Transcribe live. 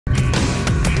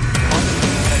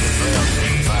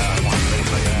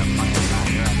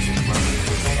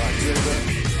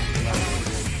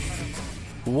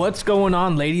What's going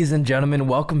on, ladies and gentlemen?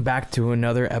 Welcome back to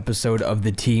another episode of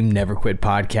the Team Never Quit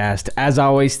podcast. As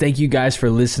always, thank you guys for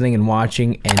listening and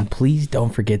watching, and please don't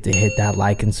forget to hit that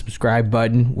like and subscribe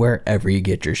button wherever you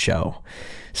get your show.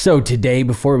 So today,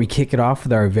 before we kick it off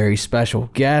with our very special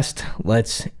guest,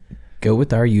 let's go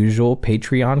with our usual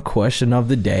Patreon question of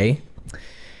the day.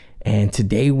 And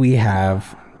today we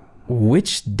have,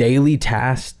 which daily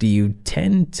tasks do you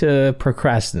tend to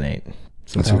procrastinate?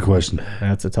 That's a good question.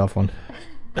 That's a tough one.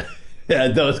 Yeah,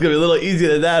 no, it's gonna be a little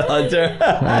easier than that, Hunter.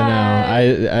 I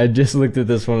know. I just looked at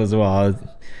this one as well. It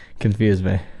confused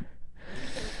me.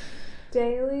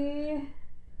 Daily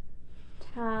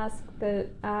task that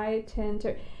I tend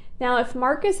to... Now, if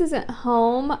Marcus isn't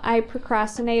home, I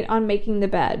procrastinate on making the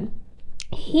bed.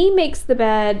 He makes the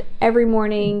bed every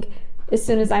morning as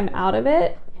soon as I'm out of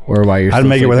it. Or while you're I'd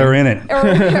make it with her in it.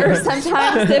 Or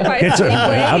sometimes if I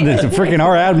The freaking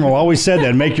our admiral always said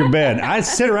that, make your bed. I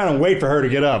sit around and wait for her to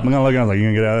get up. I'm gonna look at her like, you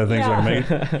gonna get out of the thing so I can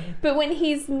make it? But when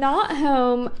he's not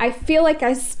home, I feel like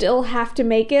I still have to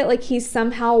make it. Like he's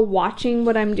somehow watching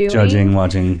what I'm doing. Judging,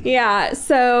 watching. Yeah,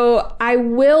 so I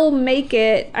will make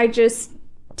it. I just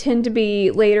tend to be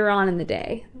later on in the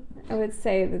day. I would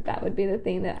say that would be the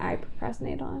thing that I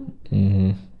procrastinate on.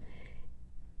 Mm-hmm.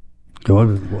 Go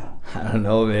on. I don't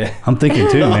know, man. I'm thinking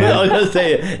too, man. I was gonna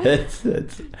say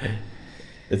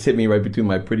it's hit me right between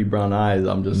my pretty brown eyes.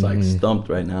 I'm just like stumped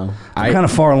right now. I'm kind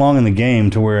of far along in the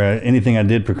game to where anything I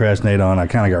did procrastinate on, I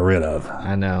kind of got rid of.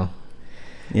 I know.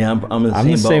 Yeah, I'm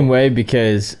the same way,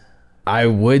 because I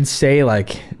would say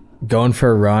like going for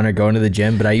a run or going to the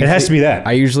gym, but it has to be that.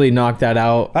 I usually knock that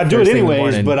out. I do it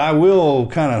anyways, but I will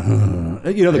kind of,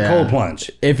 the cold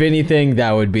plunge. If anything,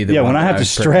 that would be the one when I have to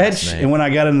stretch and when I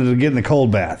got into getting the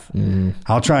cold bath,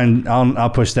 I'll try and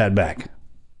I'll push that back.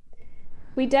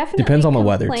 We definitely depends on the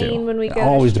weather too. When we go it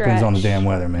always to depends on the damn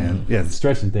weather, man. Yeah, the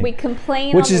stretching thing. We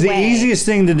complain, which on is the the way. easiest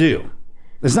thing to do.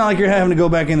 It's not like you're having to go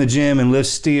back in the gym and lift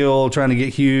steel, trying to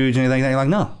get huge, and anything. You're like,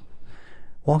 no.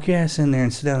 Walk your ass in there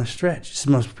and sit down and stretch. It's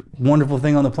the most wonderful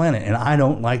thing on the planet, and I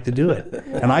don't like to do it,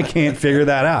 and I can't figure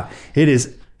that out. It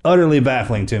is utterly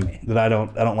baffling to me that I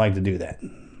don't like to do that.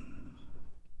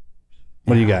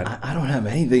 What do you got? I don't have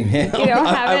anything, man. You don't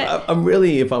have it? I'm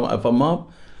really, if I'm up,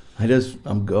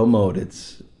 I'm go mode.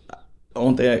 It's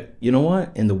only thing. You know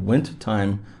what? In the winter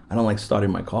time, I don't like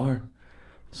starting my car.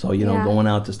 So, going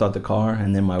out to start the car,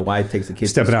 and then my wife takes the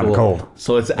kids Stepping to school. out in the cold.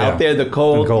 So it's out there, the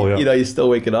cold, yeah. you still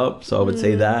wake it up. So I would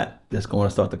say that, just going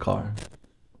to start the car.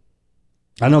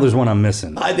 I know there's one I'm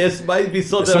missing. This might be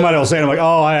something. Somebody will say, I'm like,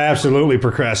 oh, I absolutely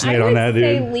procrastinate on that, dude. I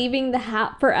would say leaving the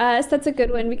house, for us, that's a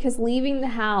good one, because leaving the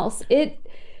house, it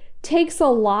takes a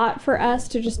lot for us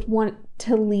to just want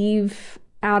to leave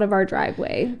out of our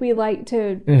driveway. We like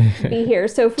to be here.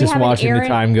 So if we just have watching an errand, the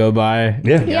time go by.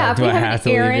 Yeah, if we have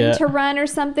an errand to to run or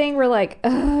something, we're like,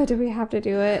 oh, do we have to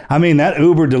do it? I mean, that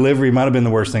Uber delivery might have been the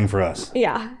worst thing for us.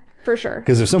 Yeah, for sure.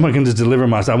 Because if someone can just deliver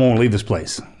my stuff, I won't leave this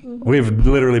place. We've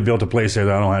literally built a place here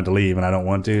that I don't have to leave, and I don't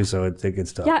want to, so it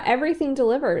gets tough. Yeah, everything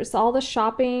delivers. All the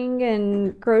shopping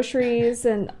and groceries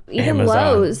and even Amazon.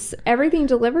 Lowe's, everything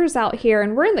delivers out here,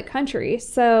 and we're in the country,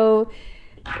 so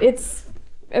it's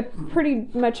pretty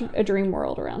much a dream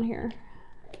world around here.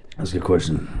 That's a good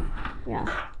question. Yeah.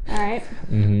 All right.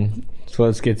 Mm-hmm. So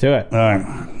let's get to it. All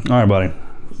right, buddy.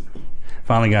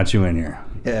 Finally got you in here.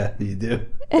 Yeah, you do.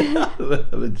 I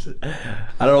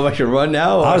don't know if I should run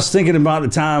now. I was thinking about the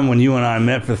time when you and I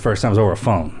met for the first time. It was over a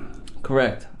phone.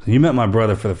 Correct. You met my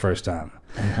brother for the first time.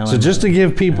 So just to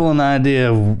give people an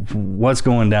idea of what's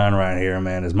going down right here,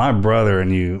 man, is my brother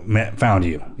and you found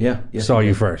you. Yeah. Yes, saw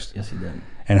you first. Yes, he did.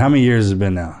 And how many years has it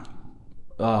been now?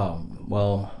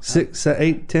 Well... 6,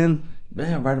 8, 10?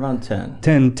 Yeah, right around 10.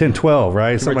 10, 12,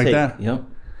 right? Something like that? Yep.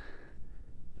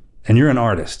 And you're an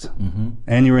artist.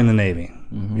 And you were in the Navy.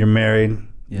 You're married.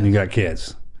 Yes. And you got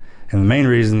kids. And the main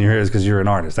reason you're here is because you're an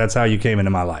artist. That's how you came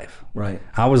into my life. Right.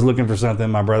 I was looking for something.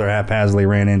 My brother haphazardly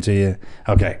ran into you.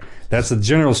 Okay. That's the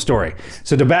general story.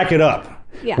 So to back it up,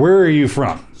 where are you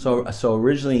from? So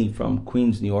originally from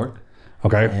Queens, New York.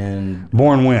 Okay. And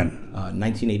born when?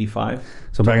 1985.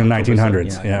 So back in the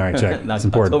 1900s. 7th, yeah, all right, check. That's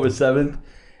important. October 7th.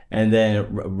 And then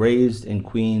raised in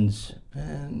Queens.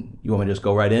 And you want me to just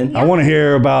go right in? I want to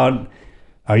hear about,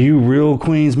 are you real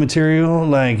Queens material?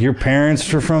 Like your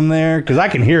parents are from there? Because I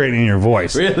can hear it in your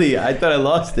voice. Really? I thought I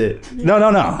lost it. No.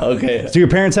 Okay. So your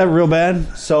parents have it real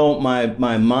bad? So my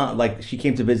mom, like she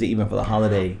came to visit even for the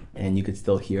holiday, and you could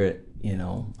still hear it,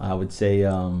 I would say,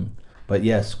 but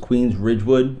yes, Queens,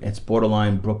 Ridgewood, it's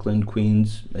borderline Brooklyn,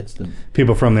 Queens. It's the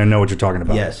people from there know what you're talking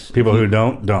about. Yes. People who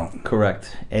don't.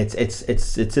 Correct.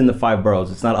 It's in the 5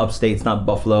 boroughs. It's not upstate. It's not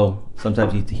Buffalo.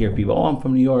 Sometimes you hear people, oh, I'm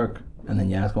from New York. And then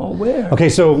you ask them, oh, where? Okay,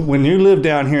 so when you live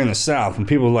down here in the South, when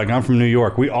people are like, I'm from New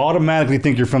York, we automatically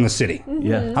think you're from the city.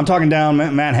 Yeah. I'm talking down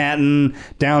Manhattan,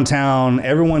 downtown.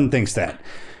 Everyone thinks that.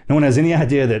 No one has any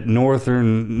idea that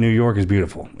northern New York is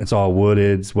beautiful. It's all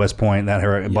wooded. It's West Point, that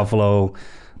area, Buffalo.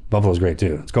 Buffalo's great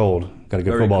too. It's cold. Got a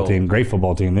good football team. Great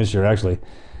football team this year, actually.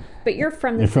 But you're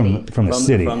from the city. From the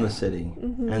city. From the city.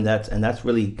 And that's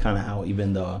really kind of how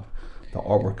even the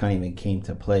artwork kind of even came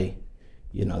to play.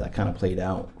 You know, that kind of played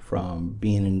out from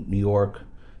being in New York,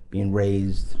 being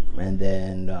raised, and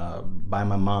then by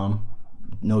my mom,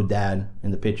 no dad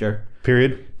in the picture.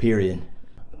 Period.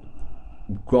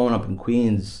 Growing up in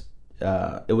Queens,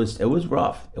 it was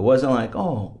rough. It wasn't like,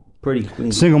 oh, pretty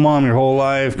Queens. Single mom your whole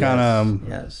life, kind of.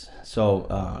 Yes.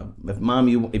 So,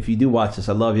 if you do watch this,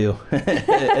 I love you.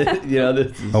 You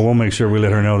know, we'll make sure we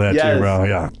let her know that too, bro.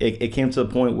 Yeah. It came to the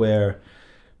point where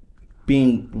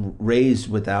being raised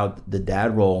without the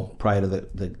dad role prior to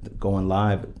the going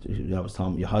live, I was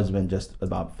telling your husband just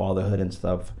about fatherhood and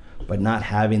stuff, but not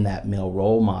having that male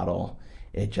role model,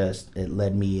 it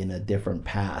led me in a different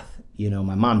path. You know,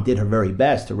 my mom did her very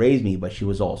best to raise me, but she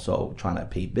was also trying to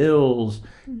pay bills,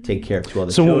 take care of two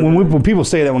other children. So when people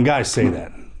say that, when guys say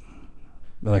that,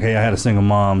 they're like, hey, I had a single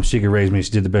mom, she could raise me,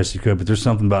 she did the best she could, but there's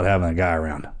something about having a guy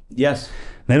around. Yes.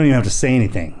 They don't even have to say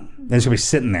anything. They're just going to be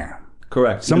sitting there.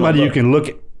 Correct. Somebody you can look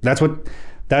at.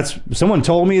 Someone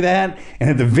told me that, and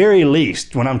at the very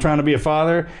least, when I'm trying to be a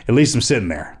father, at least I'm sitting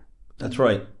there. That's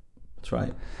right.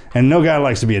 And no guy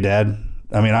likes to be a dad.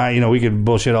 I mean, we could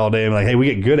bullshit all day and be like, hey, we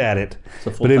get good at it. It's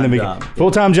a full-time job.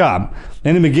 Full-time job.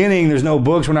 In the beginning, there's no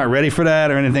books. We're not ready for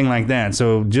that or anything like that.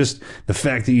 So just the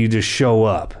fact that you just show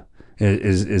up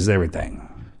is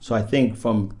everything. So I think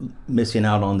from missing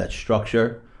out on that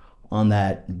structure, on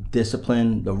that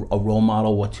discipline, a role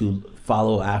model, what to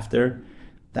follow after,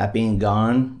 that being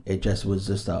gone, it just was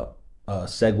just a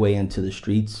segue into the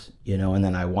streets, you know, and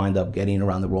then I wind up getting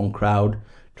around the wrong crowd,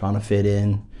 trying to fit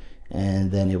in.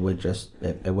 And then it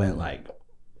went like.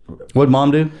 What'd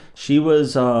mom do? She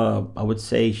was, I would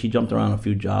say she jumped around a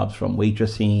few jobs from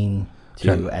waitressing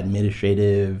to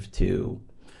administrative to.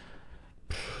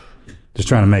 Just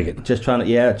trying to make it. Just trying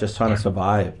to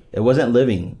survive. It wasn't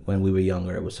living when we were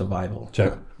younger. It was survival.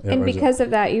 Check. Yeah, and because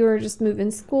of that, you were just moving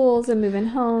schools and moving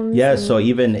homes. Yeah, so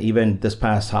even this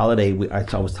past holiday, I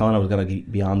was telling her I was going to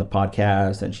be on the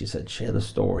podcast, and she said, share the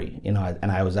story. You know,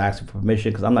 and I was asking for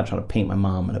permission because I'm not trying to paint my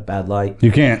mom in a bad light.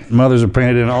 You can't. Mothers are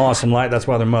painted in an awesome light. That's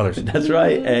why they're mothers. That's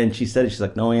right. And she's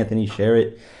like, no, Anthony, share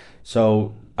it.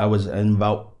 So I was in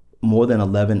about more than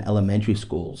 11 elementary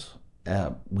schools.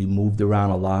 We moved around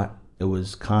a lot. It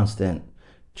was constant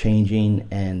changing.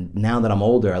 And now that I'm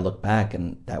older, I look back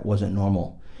and that wasn't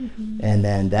normal. And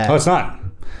then that. Oh, it's not.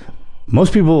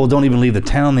 Most people don't even leave the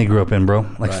town they grew up in, bro.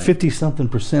 Like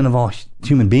 50-something% of all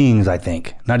human beings, I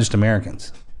think, not just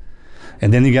Americans.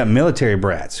 And then you got military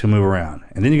brats who move around.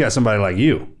 And then you got somebody like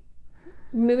you.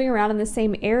 Moving around in the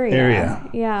same area.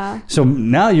 Yeah. So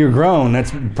now you're grown.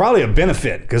 That's probably a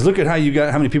benefit because look at how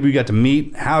many people you got to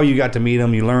meet, how you got to meet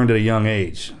them. You learned at a young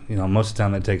age. You know, most of the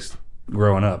time that takes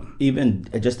growing up. Even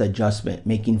just adjustment,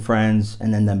 making friends,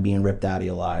 and then them being ripped out of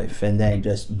your life, and then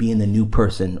just being the new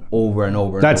person over and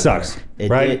over. That sucks,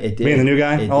 right? It did. Being the new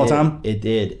guy all the time. It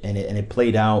did, and it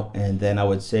played out. And then I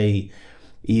would say,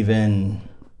 even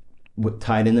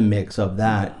tied in the mix of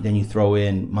that, then you throw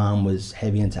in mom was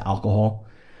heavy into alcohol.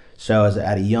 So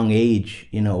at a young age,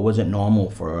 you know, it wasn't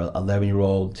normal for an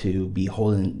 11-year-old to be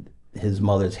holding his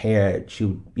mother's hair.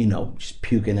 She, you know, just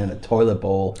puking in a toilet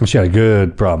bowl. She had a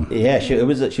good problem. Yeah, she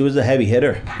was a heavy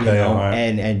hitter, you know, right.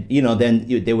 and you know, then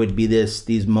there would be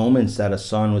these moments that a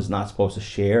son was not supposed to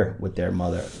share with their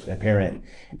mother, their parent,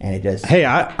 and it just. Hey,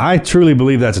 I truly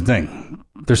believe that's a thing.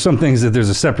 There's some things that there's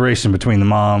a separation between the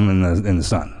mom and the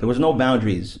son. There was no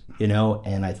boundaries, you know,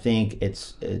 and I think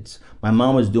it's my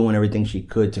mom was doing everything she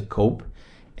could to cope,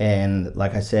 and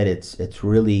like I said, it's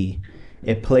really.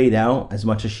 It played out as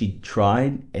much as she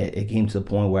tried. It came to the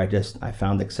point where I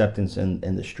found acceptance in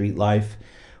the street life.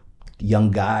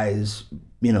 Young guys,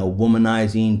 you know,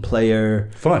 womanizing, player.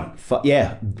 Fun.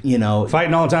 Yeah, you know.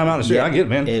 Fighting all the time out in the street. Yeah, I get it,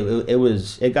 man.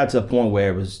 It got to the point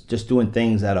where it was just doing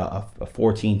things that a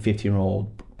 14,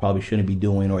 15-year-old probably shouldn't be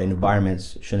doing or in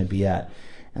environments shouldn't be at.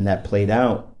 And that played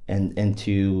out and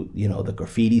into, you know, the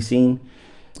graffiti scene.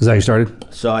 Is that how you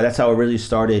started? So that's how it really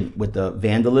started with the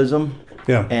vandalism.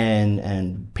 Yeah.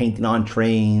 And painting on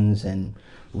trains and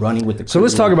running with the crew. So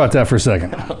let's talk about that for a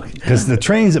second. Because the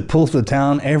trains that pull through the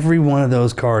town, every one of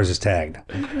those cars is tagged.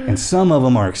 And some of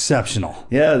them are exceptional.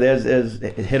 Yeah, there's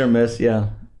hit or miss, yeah.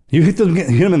 You hit them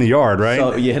in the yard, right?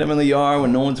 So you hit them in the yard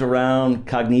when no one's around,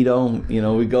 cognito.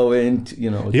 We go in.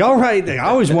 Y'all right. I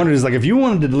always wondered is like if you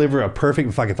wanted to deliver a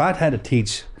perfect, like if I'd had to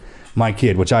teach my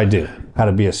kid, which I do, how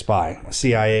to be a spy,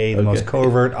 CIA, the most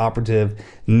covert operative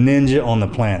ninja on the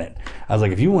planet. I was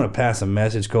like, if you want to pass a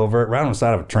message covert, right on the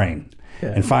side of a train,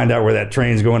 and find out where that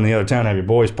train's going to the other town, have your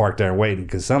boys parked there waiting,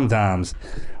 because sometimes,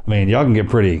 y'all can get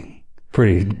pretty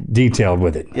detailed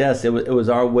with it. Yes, it was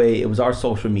our way. It was our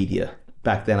social media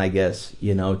back then, I guess,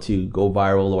 to go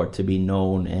viral or to be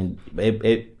known. And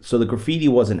so the graffiti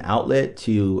was an outlet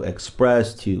to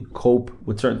express, to cope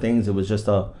with certain things. It was just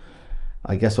a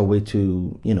way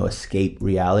to, escape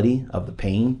reality of the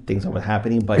pain, things that were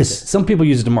happening. But some people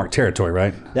use it to mark territory,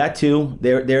 right? That too.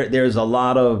 There's a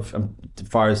lot of, as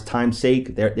far as time's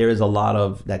sake, there is a lot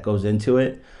of that goes into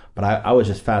it. But I was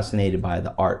just fascinated by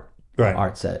the art, right. The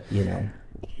art set,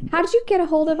 How did you get a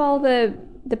hold of all the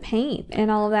paint and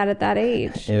all of that at that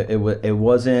age? It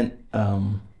wasn't.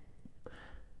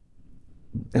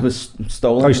 It was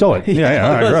stolen. Oh, you stole it? Yeah.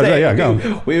 All right, yeah.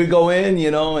 Go. We would go in,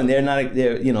 and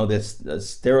they're this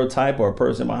stereotype or a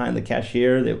person behind the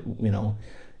cashier. That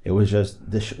it was just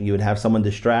you would have someone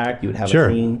distract. You would have a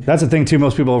scene. That's the thing too.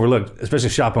 Most people overlook, especially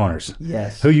shop owners.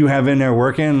 Yes. Who you have in there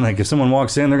working? Like if someone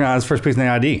walks in, they're gonna ask first piece of the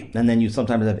ID. And then you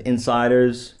sometimes have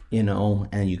insiders.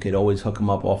 And you could always hook them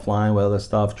up offline with other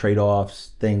stuff,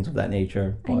 trade-offs, things of that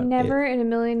nature. I never in a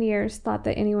million years thought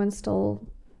that anyone stole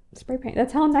spray paint.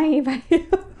 That's how naive I am.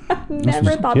 I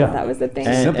never thought that was the thing.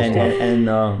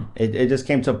 And it just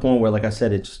came to a point where, like I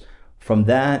said, it's from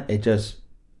that, it just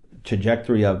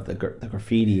trajectory of the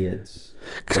graffiti. It's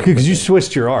because you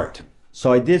switched your art.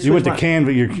 So I did. You went to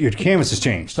canvas. Your canvas has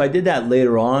changed. So I did that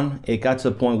later on. It got to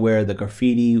the point where the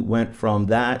graffiti went from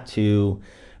that to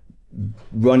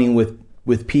running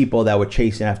with people that were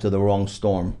chasing after the wrong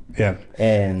storm. Yeah.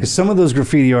 And some of those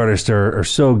graffiti artists are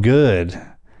so good,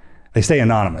 they stay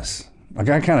anonymous. Like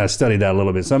I kind of studied that a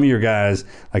little bit. Some of your guys,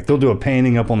 like they'll do a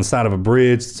painting up on the side of a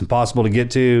bridge it's impossible to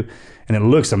get to, and it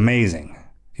looks amazing.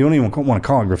 You don't even want to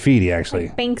call it graffiti, actually.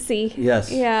 Like Banksy. Yes.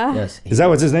 Yeah. Yes. Is that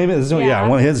what his name is?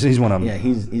 Yeah. He's one of them. Yeah,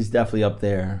 he's definitely up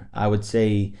there. I would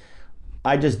say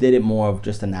I just did it more of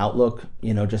just an outlook,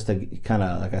 just to kind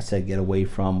of, like I said, get away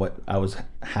from what I was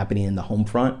happening in the home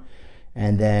front.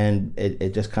 And then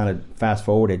it just kind of fast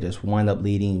forward, it just wound up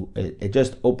leading, it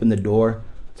just opened the door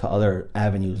to other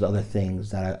avenues, other things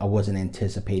that I wasn't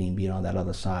anticipating being on that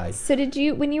other side. So did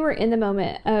you, when you were in the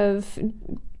moment of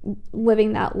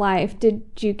living that life, did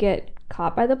you get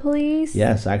caught by the police?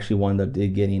 Yes, I actually wound up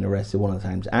getting arrested one of the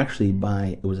times. Actually,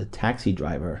 it was a taxi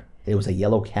driver. It was a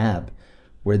yellow cab.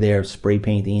 We're there spray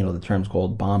painting, the term's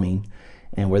called bombing,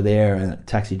 and we're there, and a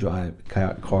taxi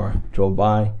car drove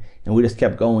by, and we just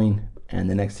kept going, and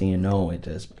the next thing you know,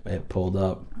 it pulled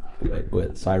up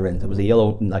with sirens. It was a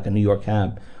yellow, like a New York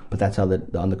cab, but that's how the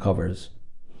undercovers,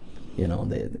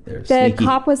 they're sneaky. The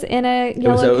cop was in a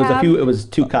yellow cab? It was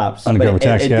two cops. Undercover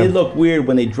taxi cab. It did look weird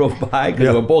when they drove by because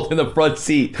they were both in the front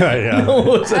seat. Yeah. No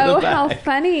one was in the back. How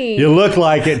funny. You look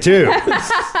like it too.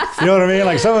 You know what I mean?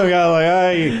 Like some of the guys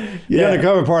like, the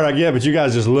undercover part I get, but you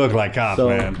guys just look like cops,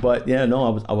 man. But yeah,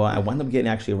 no, I wound up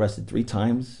getting actually arrested 3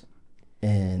 times,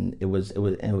 and it was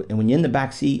and when you're in the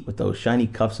back seat with those shiny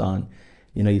cuffs on,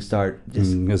 you start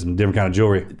just get some different kind of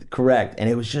jewelry. Correct, and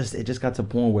it just got to a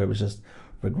point where it was just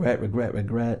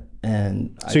regret,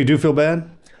 and so you do feel bad?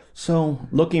 So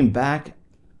looking back,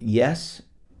 yes,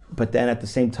 but then at the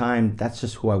same time, that's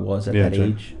just who I was at that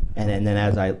age, and then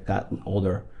as I got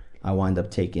older, I wind up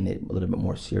taking it a little bit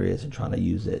more serious and trying to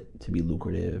use it to be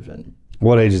lucrative. And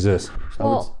what age is this?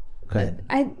 Well, go ahead.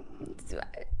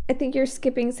 I think you're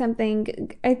skipping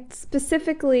something.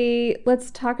 Specifically,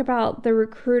 let's talk about the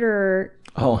recruiter.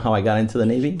 Oh, how I got into the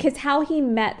Navy? Because how he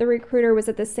met the recruiter was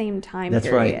at the same time That's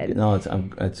period. Right. No, it's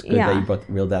good that you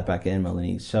reeled that back in,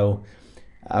 Melanie. So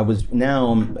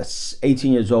I'm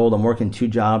 18 years old. I'm working 2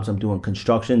 jobs. I'm doing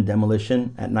construction,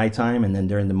 demolition at nighttime, and then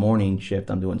during the morning shift,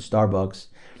 I'm doing Starbucks.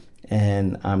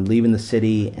 And I'm leaving the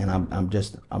city, and I'm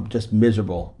just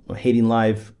miserable, hating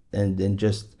life, and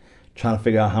just trying to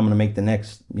figure out how I'm gonna make the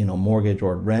next mortgage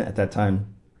or rent at that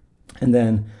time. And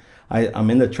then I'm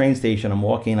in the train station. I'm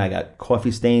walking. I got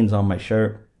coffee stains on my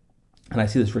shirt, and I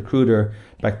see this recruiter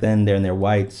back then. They're in their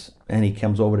whites, and he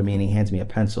comes over to me and he hands me a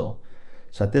pencil.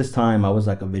 So at this time, I was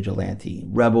like a vigilante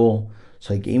rebel.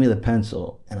 So he gave me the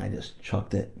pencil, and I just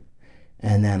chucked it.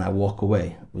 And then I walk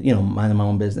away, minding my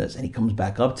own business. And he comes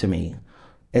back up to me.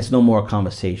 It's no more a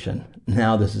conversation.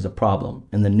 Now this is a problem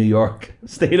in the New York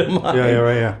state of mind.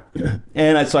 Yeah.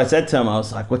 And so I said to him, I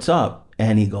was like, what's up?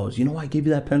 And he goes, I gave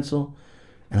you that pencil?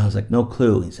 And I was like, no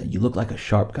clue. He said, you look like a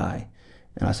sharp guy.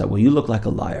 And I said, well, you look like a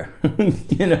liar,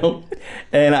 you know?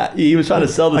 And he was trying to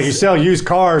sell the... Like you sell used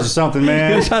cars or something,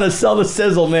 man. He was trying to sell the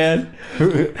sizzle, man.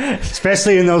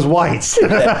 Especially in those whites. So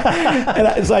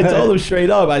I told him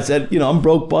straight up, I said, you know, I'm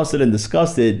broke, busted, and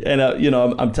disgusted. And, you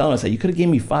know, I'm telling him, I said, you could have gave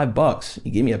me $5.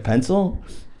 You gave me a pencil?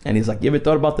 And he's like, you ever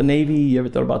thought about the Navy? You ever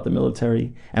thought about the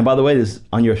military? And by the way, this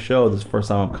on your show, this is the first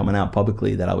time I'm coming out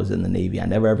publicly that I was in the Navy. I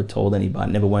never ever told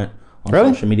anybody. Never went on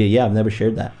social media. Yeah, I've never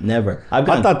shared that. Never. I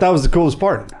thought that was the coolest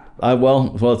part.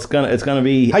 Well, it's gonna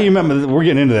be. How you remember? We're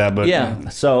getting into that, but yeah.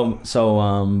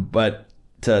 But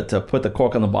to put the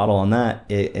cork on the bottle on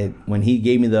that, when he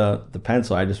gave me the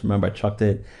pencil, I just remember I chucked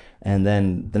it. And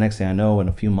then the next thing I know, in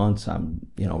a few months, I'm,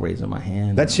 you know, raising my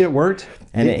hand. That shit worked?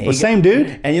 And the same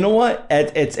dude? And you know what?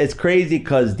 It's crazy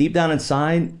because deep down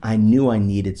inside, I knew I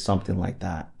needed something like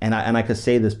that. And I could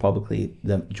say this publicly.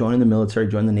 Joining the military,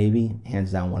 joining the Navy,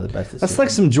 hands down one of the best decisions. That's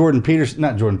like some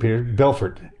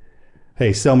Belfort.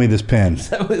 Hey, sell me this pen.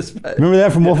 Remember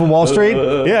that from Wolf of Wall Street?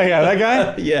 Yeah, that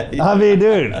guy? Yeah. I mean,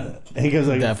 dude. He goes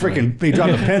like, he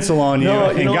dropped a pencil on you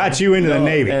and got you into the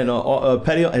Navy. And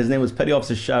his name was Petty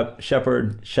Officer Shep.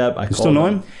 You still know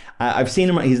him? I've seen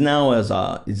him. He's now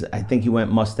I think he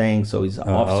went Mustang, so he's an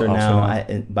officer now.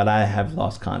 But I have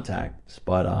lost contact.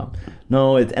 But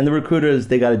no, and the recruiters,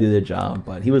 they got to do their job.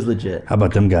 But he was legit. How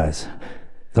about them guys?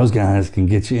 Those guys can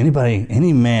get you,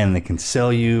 any man that can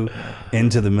sell you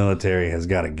into the military has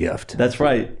got a gift. That's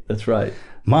right.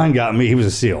 Mine got me. He was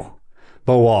a SEAL.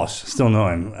 Bo Walsh, still know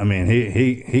him. I mean,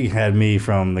 he had me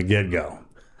from the get-go.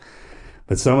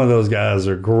 But some of those guys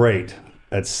are great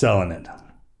at selling it.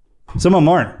 Some of them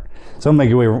aren't. Some make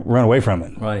you run away from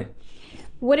it. Right.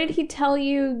 What did he tell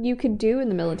you could do in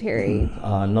the military?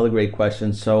 Another great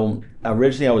question. So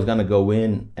originally I was going to go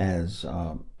in as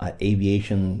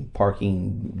aviation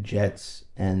parking jets,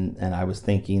 and I was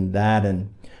thinking that,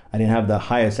 and I didn't have the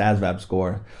highest ASVAB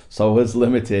score, so it was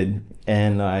limited,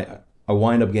 and I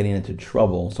wind up getting into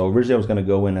trouble. So originally I was going to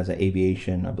go in as an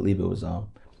aviation, I believe it was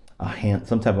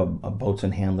some type of a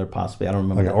boatswain handler, possibly. I don't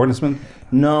remember. Like an ordnanceman?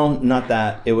 No, not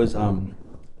that. It was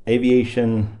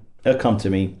aviation. It'll come to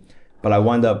me. But I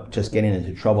wound up just getting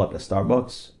into trouble at the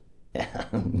Starbucks.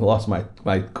 Lost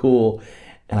my cool.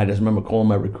 And I just remember calling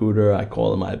my recruiter. I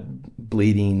called him, I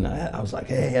bleeding. I was like,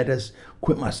 hey, I just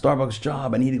quit my Starbucks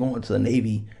job. I need to go into the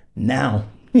Navy now.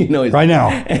 You know, right now.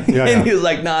 And he was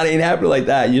like, nah, it ain't happening like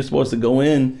that. You're supposed to go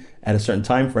in at a certain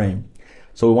time frame.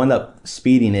 So we wound up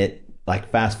speeding it, like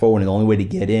fast forward. And the only way to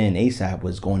get in ASAP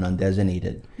was going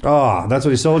undesignated. Oh, that's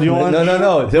what he sold you on?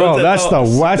 No. Bro, that's the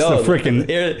freaking...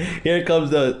 Here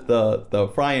comes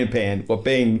the frying pan for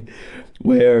Bing,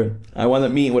 where I wound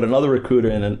up meeting with another recruiter,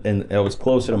 and it was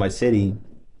closer to my city.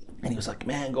 And he was like,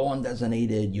 man, go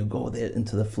undesignated. You go there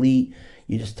into the fleet.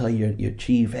 You just tell your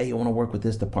chief, hey, you want to work with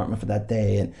this department for that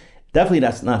day. And definitely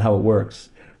that's not how it works.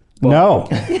 But, no.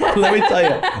 Let me tell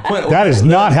you. That is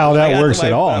not how that works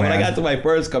at all, man. When I got to my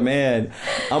first command,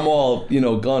 I'm all,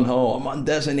 gung-ho. I'm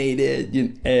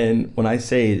undesignated. And when I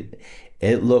say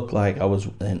it looked like I was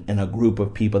in a group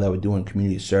of people that were doing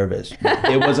community service.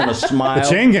 It wasn't a smile. The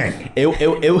chain gang. It was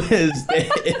a...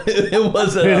 Dude,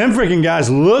 them freaking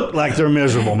guys look like they're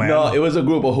miserable, man. No, it was a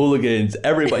group of hooligans.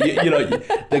 Everybody,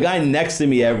 the guy next to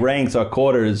me at ranks or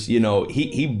quarters,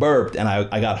 he burped and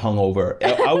I got hung over.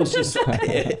 I was just,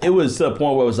 it was to the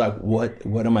point where I was like,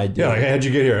 what am I doing? Yeah, like, hey, how'd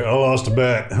you get here? I lost a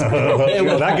bet. That kind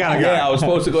of guy. Yeah, I was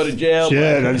supposed to go to jail.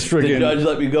 Shit, that's freaking... The judge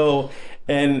let me go.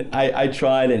 And I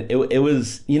tried, and it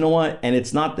was, you know what? And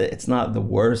it's not the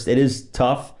worst. It is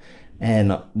tough,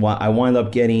 and I wound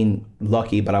up getting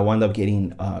lucky, but I wound up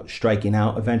getting striking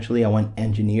out eventually. I went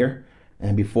engineer,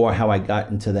 and before how I got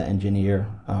into the engineer,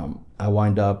 I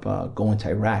wound up going to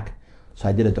Iraq. So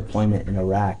I did a deployment in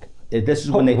Iraq. This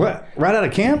is when they right out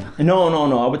of camp?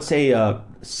 No. I would say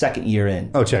second year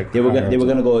in. Oh, check. They were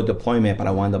going to go to deployment, but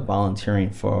I wound up volunteering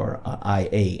for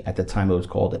IA. At the time, it was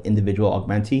called Individual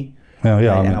Augmentee. Oh,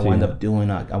 yeah, and I wound up doing.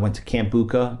 I went to Camp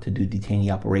Bucca to do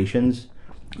detainee operations,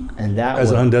 and that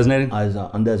as was undesignated. As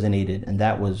undesignated, and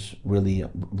that was really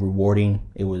rewarding.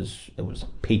 It was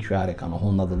patriotic on a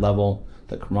whole nother level.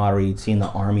 The camaraderie, seeing the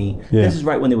army. Yeah. This is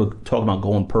right when they were talking about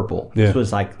going purple. Yeah. This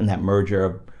was like in that merger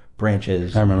of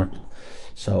branches. I remember.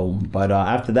 So, but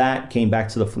after that, came back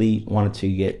to the fleet. Wanted to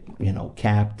get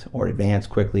capped or advanced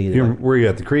quickly. Were you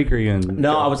at the creek or you in?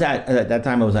 No, I was at that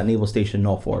time. I was at Naval Station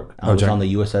Norfolk. I was on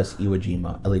the USS Iwo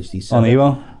Jima, LHD-7. On the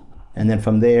Iwo. And then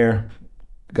from there,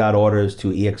 got orders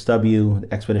to EXW,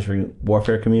 the Expeditionary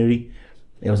Warfare Community.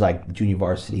 It was like junior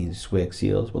varsity, SWIC,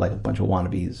 SEALs, with like a bunch of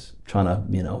wannabes trying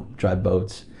to drive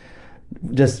boats.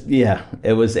 Just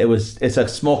it's a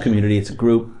small community. It's a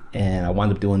group. And I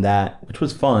wound up doing that, which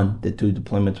was fun. Did 2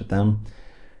 deployments with them.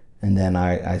 And then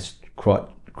I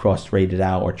cross-rated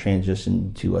out or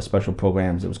transitioned to a special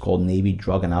programs. It was called Navy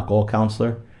Drug and Alcohol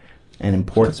Counselor. And in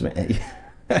Portsmouth...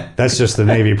 That's just the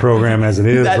Navy program as it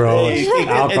is, bro.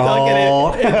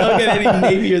 Alcohol. It don't get any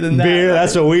Navier than that. Beer, right?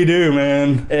 that's what we do,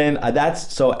 man. And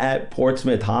that's so at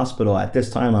Portsmouth Hospital. At this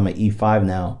time, I'm at E5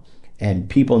 now, and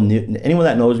people knew. Anyone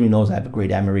that knows me knows I have a great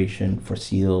admiration for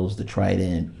SEALs, the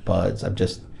Trident, Buds.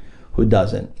 Who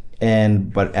doesn't?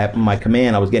 But at my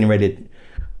command, I was getting ready to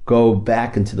go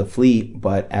back into the fleet,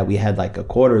 but we had like a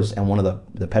quarters, and one of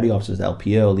the petty officers, the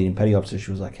LPO, leading petty officer,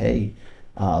 she was like, "Hey,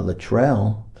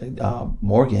 Luttrell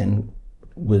Morgan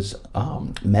was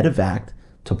medevaced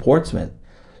to Portsmouth."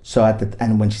 So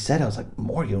and when she said it, I was like,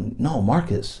 "Morgan, no,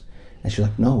 Marcus." And she's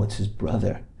like, "No, it's his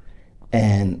brother."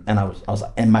 And I was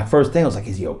like, and my first thing I was like,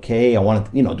 "Is he okay?" I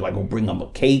wanted, do I go bring him a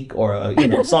cake or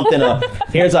something?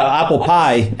 Here's an apple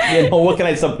pie. What can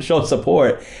I show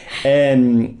support?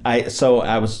 And I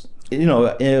was,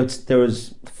 there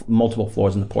was multiple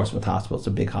floors in the Portsmouth Hospital. It's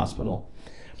a big hospital.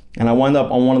 And I wind up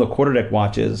on one of the quarterdeck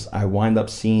watches, I wind up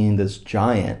seeing this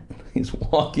giant. He's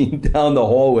walking down the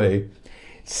hallway,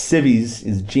 civvies,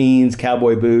 his jeans,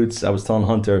 cowboy boots. I was telling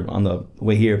Hunter on the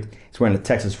way here, he's wearing a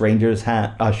Texas Rangers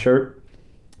shirt,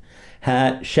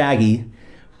 shaggy,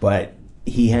 but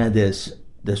he had this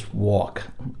walk.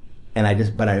 And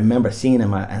I remember seeing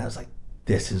him, and I was like,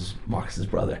 this is Marcus's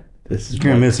brother. This is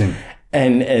You're missing.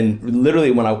 And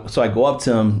literally I go up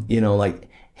to him, like,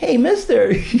 "Hey,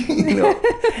 mister,"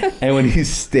 and when he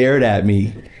stared at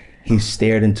me, he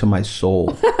stared into my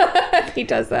soul. He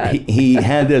does that. He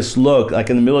had this look,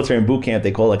 like in the military in boot camp,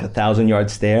 they call it like a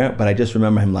 1,000-yard stare, but I just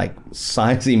remember him like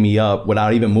sizing me up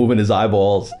without even moving his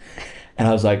eyeballs. And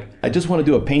I was like, "I just want to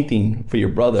do a painting for your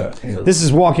brother." This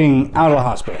is walking out of the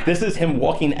hospital. This is him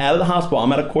walking out of the hospital.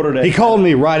 I'm at a quarterdeck. He called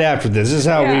me right after this. This is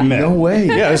how we met. No way.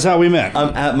 Yeah, this is how we met.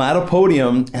 I'm at a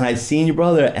podium, and I seen your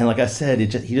brother, and like I said, he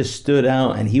just stood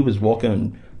out, and he was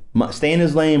walking, stay in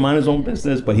his lane, mind his own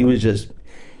business, but he was just,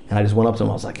 and I just went up to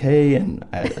him, I was like, "Hey," and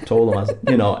I told him, I was like,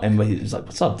 and he was like,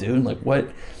 "What's up, dude?" Like, what?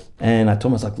 And I told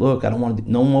him, I was like, "Look, I don't want to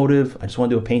do, no motive, I just want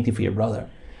to do a painting for your brother."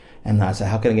 And I said,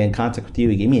 "How can I get in contact with you?"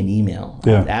 He gave me an email.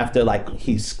 Yeah. After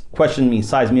he's questioned me,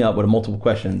 sized me up with multiple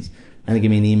questions, and he gave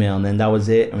me an email, and then that was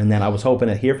it. And then I was hoping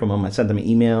to hear from him. I sent him an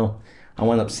email. I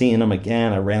wound up seeing him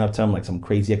again. I ran up to him like some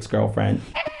crazy ex-girlfriend.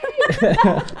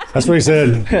 That's what he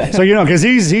said. So because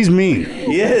he's mean.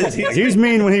 He is. He's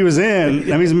mean when he was in.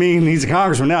 I mean, he's mean. He's a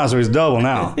congressman now, so he's double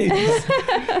now.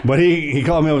 But he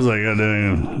called me. I was like, "God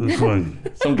damn, this one."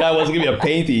 Some guy wants to give me a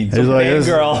painting. He's Some like,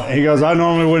 girl. He goes, "I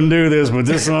normally wouldn't do this, but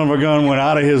this son of a gun went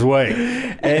out of his way."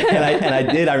 And I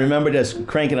did. I remember just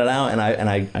cranking it out, and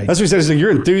I That's what he said. He's like,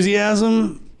 "Your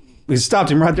enthusiasm." We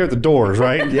stopped him right there at the doors,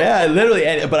 right? Yeah, literally.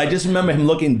 But I just remember him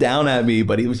looking down at me.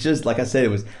 But he was just, like I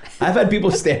said, I've had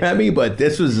people stare at me, but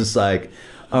this was just like,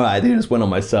 all right, I think I just went on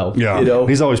myself. Yeah.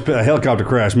 He's always, a helicopter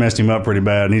crash messed him up pretty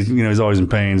bad. And he's always in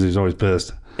pain. He's always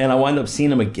pissed. And I wound up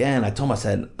seeing him again. I told him, I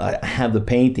said, "I have the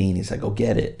painting." He's like, "Go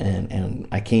get it." And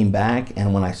I came back.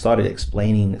 And when I started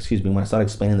explaining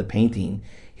the painting,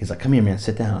 he's like, "Come here, man,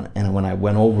 sit down." And when I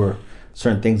went over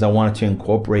certain things I wanted to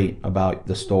incorporate about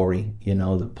the story, the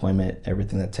deployment,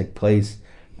 everything that took place.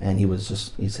 And he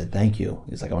said, "Thank you."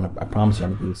 He's like, I promise you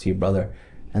I'm going to see your brother."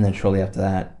 And then shortly after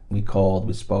that, we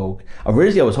spoke.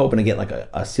 Originally, I was hoping to get like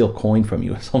a seal coin from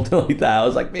you or something like that. I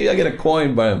was like, maybe I'll get a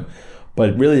coin from him.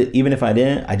 But really, even if I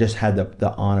didn't, I just had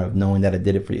the honor of knowing that I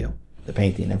did it for you, the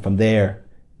painting. And from there,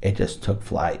 it just took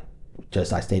flight.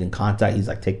 I stayed in contact. He's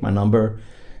like, "Take my number."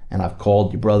 And I've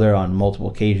called your brother on multiple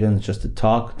occasions just to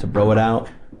talk, to bro it out,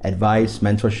 advice,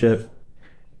 mentorship.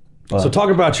 So talk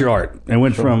about your art. It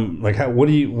went from like how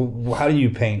do you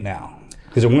paint now?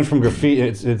 Because it went from graffiti,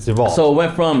 it's evolved. So it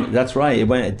went from, that's right,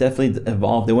 it definitely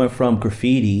evolved. It went from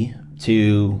graffiti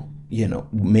to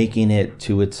making it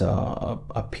to it's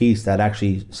a piece that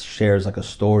actually shares like a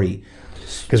story.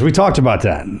 Because we talked about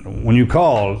that when you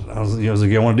called. I was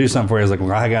like, "I want to do something for you." I was like,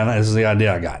 "Well, this is the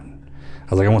idea I got."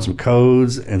 I was like, "I want some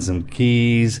codes and some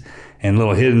keys and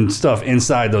little hidden stuff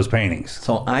inside those paintings."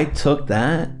 So I took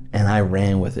that and I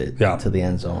ran with it to the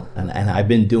end zone. And I've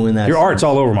been doing that. Your art's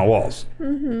all over my walls.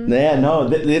 Mm-hmm. Yeah, no.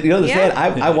 You understand?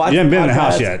 I watched. You haven't been in the podcasts.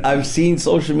 house yet. I've seen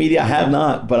social media. I have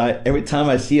not. But every time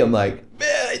I see them, like,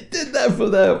 man, I did that for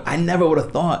them. I never would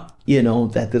have thought,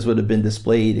 that this would have been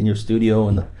displayed in your studio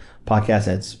and the podcast.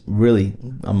 That's really,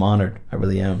 I'm honored. I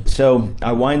really am. So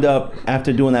I wind up,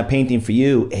 after doing that painting for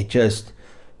you, it just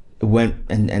went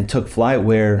and took flight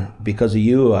where, because of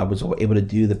you, I was able to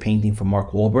do the painting for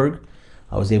Mark Wahlberg.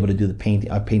 I was able to do the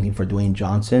painting for Dwayne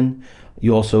Johnson.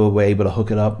 You also were able to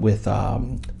hook it up with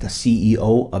the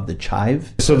CEO of the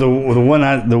Chive. So the one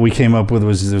that we came up with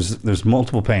was there's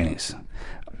multiple paintings.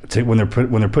 When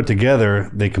they're put together,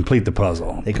 they complete the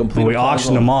puzzle. We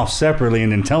auction them off separately and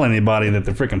then tell anybody that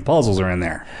the freaking puzzles are in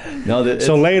there. No,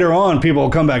 so later on, people will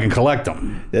come back and collect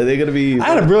them. They're gonna be. I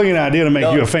had a brilliant idea to make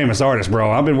you a famous artist,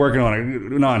 bro. I've been working on it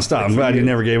nonstop. I'm glad you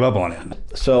never gave up on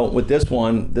it. So with this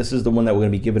one, this is the one that we're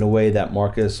gonna be giving away that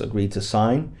Marcus agreed to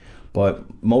sign. But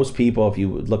most people, if you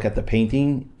look at the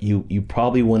painting, you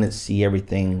probably wouldn't see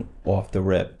everything off the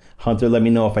rip. Hunter, let me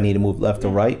know if I need to move left or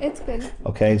right. It's good.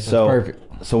 Okay, so perfect.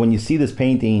 So when you see this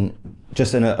painting,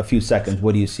 just in a few seconds,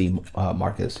 what do you see,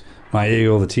 Marcus? My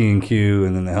eagle, the T&Q,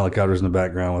 and then the helicopters in the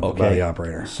background with the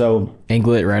operator. So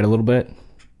angle it right a little bit.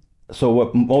 So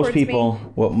what most people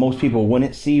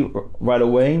wouldn't see right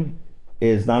away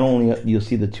is not only you'll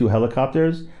see the two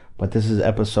helicopters, but this is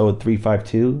episode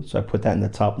 352. So I put that in the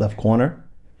top left corner,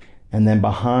 and then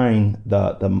behind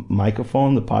the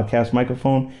microphone, the podcast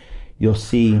microphone, you'll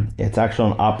see it's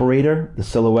actually an operator, the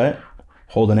silhouette,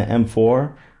 holding an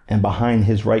M4, and behind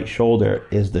his right shoulder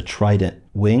is the Trident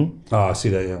wing. Oh, I see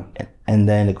that, yeah. And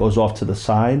then it goes off to the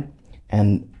side,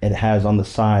 and it has on the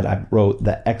side, I wrote,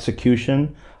 the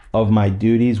execution of my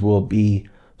duties will be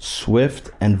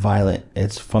swift and violent.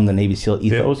 It's from the Navy SEAL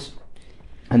ethos. Yep.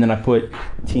 And then I put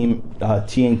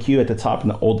T&Q at the top in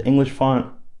the Old English font,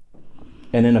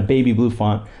 and in a baby blue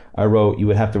font, I wrote, you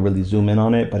would have to really zoom in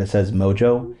on it, but it says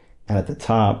Mojo. And at the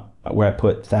top, where I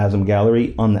put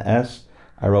THASMgallery on the S,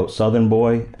 I wrote Southern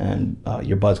Boy and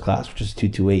your Buzz class, which is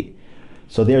 228.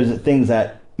 So there's the things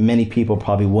that many people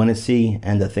probably want to see,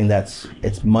 and the thing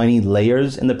it's many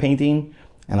layers in the painting.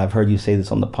 And I've heard you say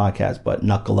this on the podcast, but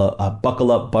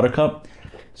buckle up, Buttercup.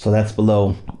 So that's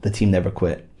below the Team Never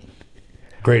Quit.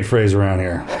 Great phrase around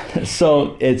here.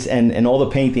 So it's and all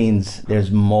the paintings, there's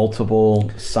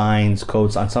multiple signs,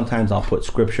 quotes. Sometimes I'll put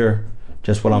scripture,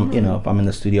 just what I'm, if I'm in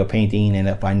the studio painting, and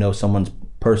if I know someone's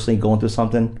personally going through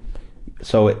something.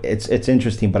 So it's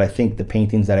interesting, but I think the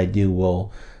paintings that I do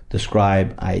will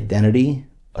describe identity,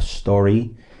 a story,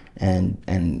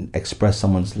 and express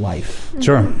someone's life.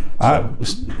 Sure.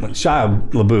 Shia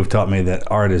LaBeouf taught me that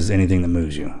art is anything that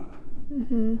moves you.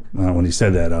 Mm-hmm. When he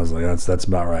said that, I was like, that's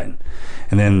about right.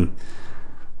 And then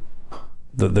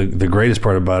the greatest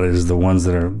part about it is the ones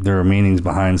that there are meanings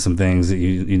behind some things that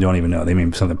you don't even know. They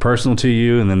mean something personal to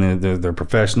you, and then they're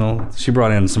professional. She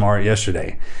brought in some art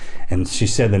yesterday, and she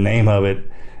said the name of it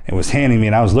and was handing me,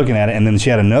 and I was looking at it, and then she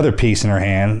had another piece in her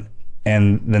hand,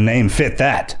 and the name fit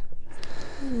that.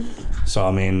 So,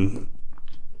 I mean,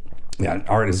 yeah,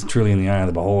 art is truly in the eye of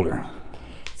the beholder.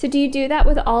 So do you do that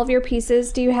with all of your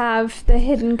pieces? Do you have the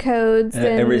hidden codes?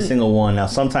 Every single one. Now,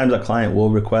 sometimes a client will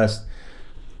request,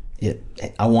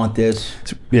 I want this.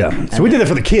 Yeah. So we did that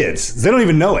for the kids. They don't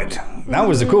even know it. That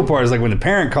was the cool part. Is like when the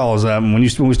parent calls up, and when you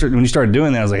started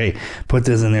doing that, I was like, hey, put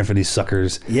this in there for these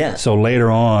suckers. Yeah. So later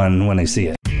on, when they see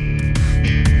it.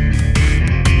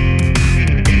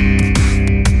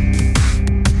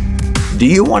 Do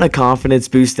you want a confidence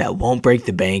boost that won't break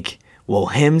the bank? Well,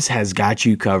 Hims has got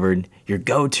you covered, your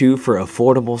go-to for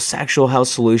affordable sexual health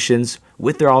solutions.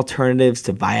 With their alternatives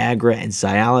to Viagra and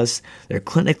Cialis, they're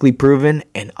clinically proven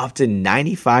and up to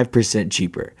 95%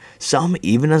 cheaper, some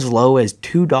even as low as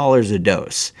 $2 a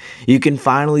dose. You can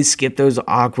finally skip those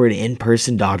awkward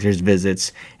in-person doctor's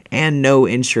visits, and no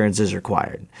insurance is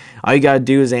required. All you gotta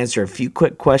do is answer a few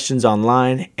quick questions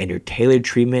online, and your tailored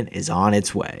treatment is on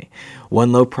its way.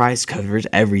 One low price covers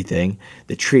everything: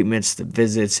 the treatments, the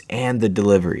visits, and the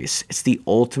deliveries. It's the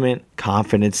ultimate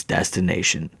confidence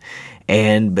destination.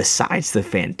 And besides the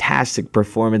fantastic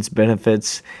performance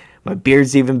benefits, my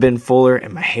beard's even been fuller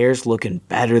and my hair's looking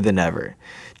better than ever.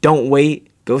 Don't wait.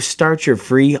 Go start your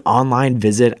free online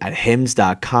visit at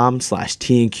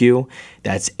hims.com/TNQ.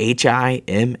 That's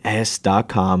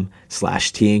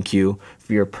HIMS.com/TNQ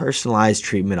for your personalized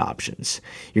treatment options.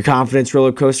 Your confidence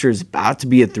roller coaster is about to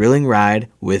be a thrilling ride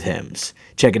with Hims.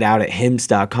 Check it out at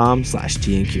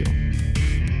hims.com/TNQ.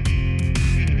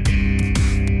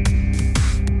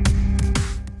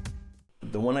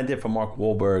 The one I did for Mark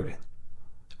Wahlberg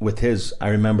with his, I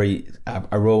remember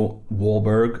I wrote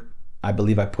Wahlberg. I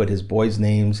believe I put his boys'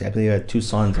 names. I believe I had 2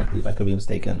 sons. I believe I could be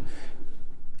mistaken.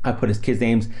 I put his kids'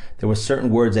 names. There were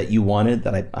certain words that you wanted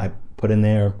that I put in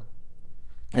there.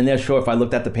 And they're sure if I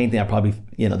looked at the painting, I probably,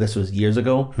 this was years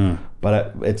ago.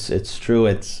 But it's true.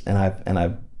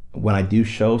 And when I do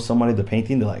show somebody the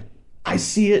painting, they're like, I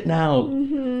see it now.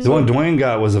 Mm-hmm. The one Dwayne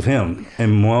got was of him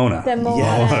and Moana. The Moana.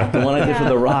 Yeah, the one I did for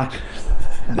The Rock.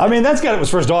 I mean, that's got it was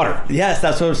for his daughter. Yes,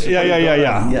 that's what. Was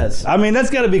Yeah. Yes. I mean, that's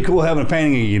got to be cool having a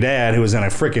painting of your dad who was in a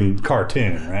freaking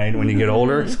cartoon, right? When you get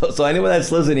older. So anyone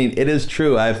that's listening, it is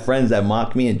true. I have friends that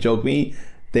mock me and joke me.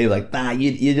 They're like, nah,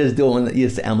 you're just doing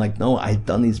this. I'm like, no, I've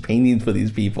done these paintings for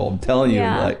these people. I'm telling you.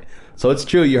 Yeah. Like, so it's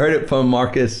true. You heard it from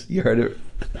Marcus. You heard it.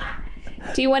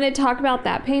 Do you want to talk about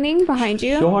that painting behind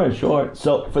you? Sure.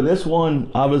 So for this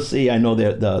one, obviously, I know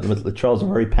that the Latrells are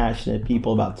very passionate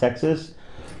people about Texas.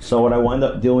 So what I wound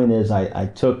up doing is I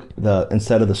took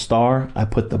instead of the star, I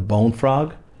put the bone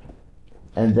frog.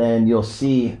 And then you'll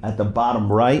see at the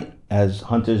bottom right, as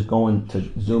Hunter's going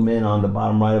to zoom in on the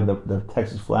bottom right of the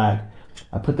Texas flag,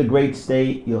 I put the great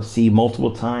state. You'll see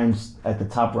multiple times at the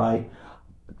top right,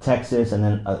 Texas, and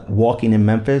then Walking in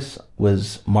Memphis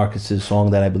was Marcus's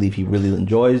song that I believe he really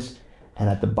enjoys. And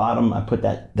at the bottom, I put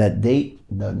that date,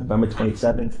 the November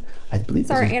 27th. I believe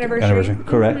It's our anniversary.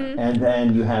 Correct. Mm-hmm. And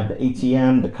then you have the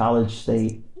ATM, the college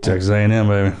state. Texas A&M,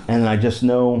 baby. And I just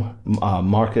know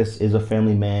Marcus is a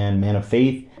family man of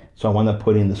faith. So I wound up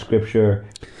putting the scripture.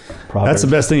 Proverbs. That's the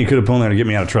best thing you could have put on there to get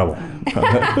me out of trouble.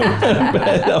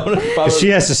 She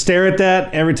has to stare at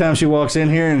that every time she walks in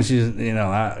here, and she's, and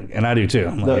I do too.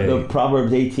 I'm like, the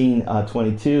Proverbs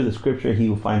 18:22, the scripture, he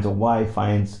who finds a wife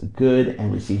finds good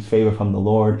and receives favor from the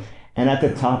Lord. And at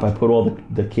the top, I put all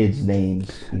the kids'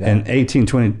 names. And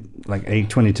 18:20, like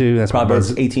 8:22. That's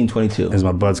Proverbs 18:22. Is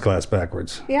my Bud's class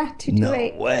backwards. Yeah,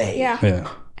 228. No way. Yeah.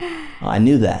 Oh, I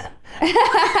knew that.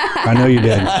 I know you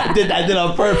did. I did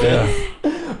on purpose. Yeah.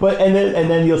 But and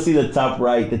then you'll see the top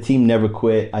right. The team never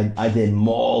quit. I did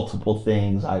multiple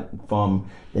things. From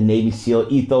the Navy SEAL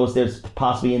ethos. There's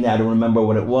possibly in there. I don't remember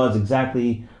what it was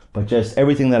exactly. But just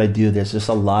everything that I do, there's just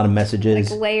a lot of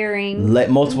messages. Like layering.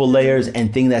 Multiple layers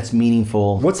and thing that's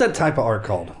meaningful. What's that type of art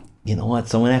called? You know what?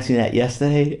 Someone asked me that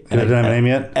yesterday. And I didn't have a name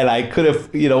yet? And I could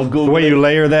have, Googled the way you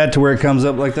layer that to where it comes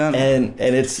up like that? And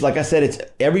it's, like I said, it's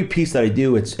every piece that I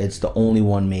do, it's the only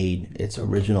one made. It's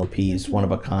original piece, one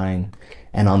of a kind.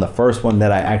 And on the first one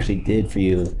that I actually did for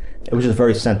you, it was just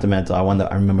very sentimental.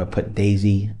 I remember I put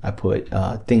Daisy. I put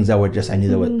things that were just, I knew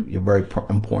that were very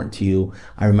important to you.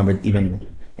 I remember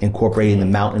even incorporating the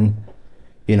mountain,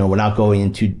 without going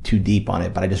in too deep on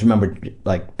it. But I just remember,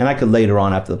 and I could later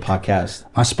on after the podcast.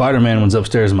 My Spider-Man one's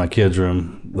upstairs in my kids'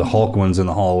 room. The Hulk one's in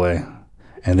the hallway.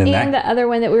 And then the other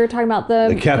one that we were talking about, the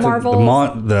Marvel.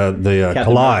 The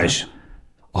collage.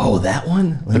 Oh, that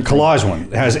one? The collage one.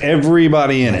 It has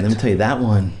everybody in it. Let me tell you, that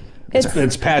one.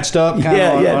 It's patched up.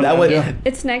 That one. Yeah.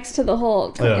 It's next to the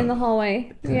Hulk in the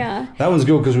hallway. Yeah. That one's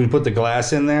good because we put the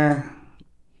glass in there.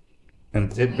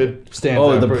 And it stands out.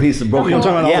 Oh, the piece of broken glass.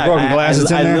 All the broken glass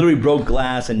that's in there? I literally broke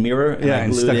glass and mirror.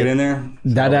 And stuck it in there.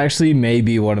 That actually may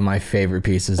be one of my favorite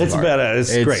pieces of art.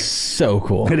 Badass. It's great. It's so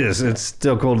cool. It is. It's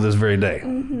still cool to this very day.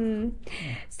 Mm-hmm.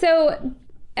 So,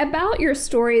 about your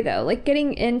story, though,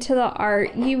 getting into the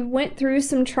art, you went through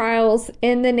some trials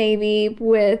in the Navy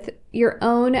with your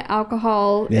own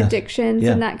alcohol addictions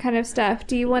and that kind of stuff.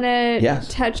 Do you want to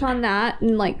touch on that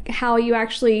and, how you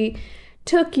actually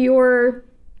took your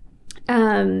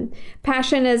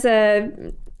passion as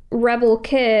a rebel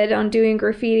kid on doing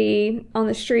graffiti on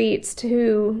the streets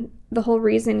to the whole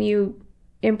reason you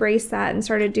embraced that and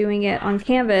started doing it on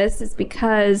canvas is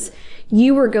because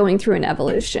you were going through an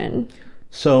evolution.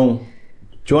 So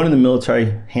joining the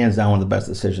military, hands down, one of the best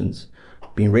decisions.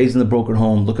 Being raised in a broken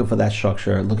home, looking for that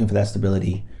structure, looking for that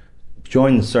stability.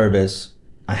 Joining the service,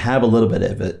 I have a little bit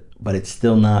of it, but it's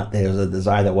still not, there's a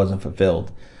desire that wasn't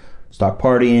fulfilled. Start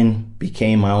partying,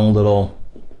 became my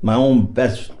own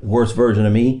best, worst version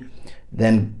of me.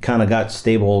 Then kind of got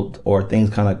stable, or things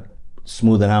kind of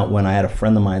smoothing out when I had a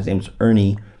friend of mine, his name's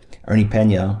Ernie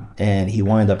Pena, and he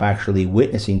wound up actually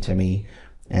witnessing to me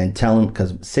and telling,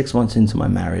 because 6 months into my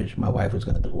marriage, my wife was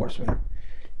going to divorce me.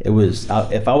 It was,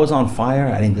 if I was on fire,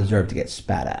 I didn't deserve to get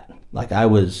spat at. I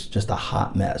was just a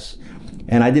hot mess.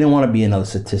 And I didn't want to be another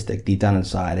statistic deep down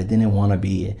inside. I didn't want to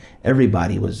be,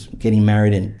 everybody was getting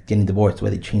married and getting divorced the way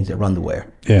they changed their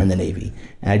underwear in the Navy.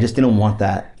 And I just didn't want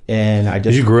that. And I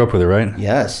just... You grew up with it, right?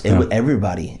 Yes. And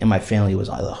everybody in my family was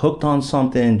either hooked on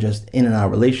something, just in and out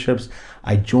of relationships.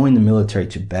 I joined the military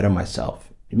to better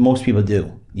myself. Most people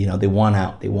do. They want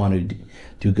out. They want to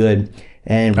do good.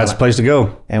 And that's the place to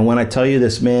go. And when I tell you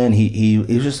this man, he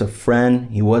was just a friend.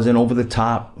 He wasn't over the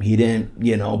top. He didn't,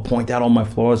 point out all my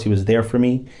flaws. He was there for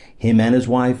me, him and his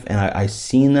wife. And I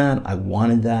seen that. I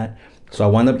wanted that. So I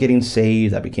wound up getting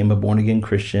saved. I became a born again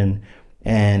Christian.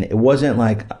 And it wasn't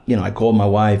like, I called my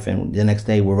wife and the next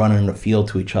day we're running in the field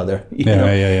to each other.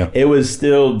 Yeah. It was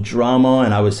still drama,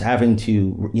 and I was having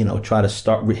to, try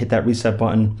to hit that reset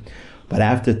button. But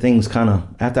after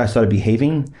I started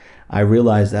behaving, I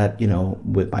realized that,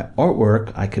 with my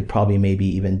artwork, I could probably maybe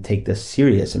even take this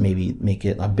serious and maybe make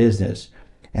it a business.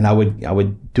 And I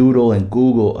would doodle and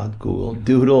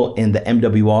doodle in the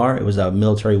MWR. It was a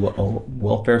military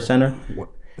welfare center.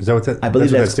 Is that what that? I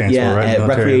believe that's what that stands for, right? Military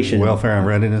recreation, welfare and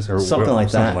readiness, or something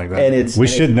like that. And we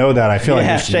should know that. I feel like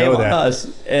we should shame know on that.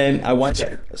 us. And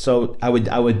so I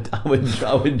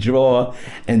would draw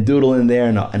and doodle in there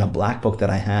in a black book that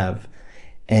I have.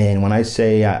 And when I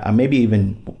say I maybe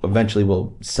even eventually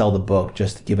will sell the book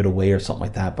just to give it away or something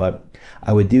like that, but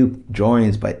I would do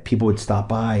drawings, but people would stop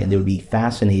by and they would be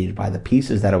fascinated by the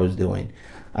pieces that I was doing.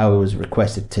 I was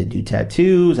requested to do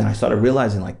tattoos, and I started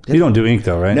realizing you don't do ink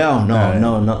though, right? No,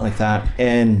 not like that.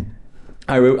 And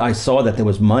I saw that there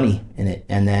was money in it,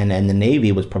 and the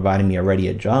Navy was providing me already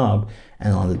a job,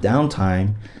 and on the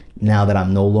downtime, now that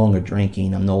I'm no longer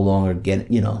drinking, I'm no longer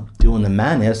doing the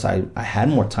madness, I had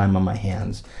more time on my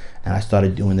hands, and I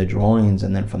started doing the drawings.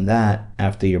 And then from that,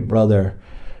 after your brother,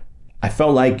 I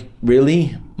felt like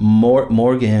really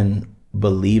Morgan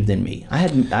believed in me.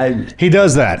 He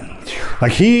does that.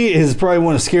 Like, he is probably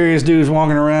one of the scariest dudes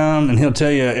walking around, and he'll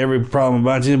tell you every problem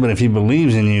about you, but if he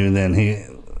believes in you, then he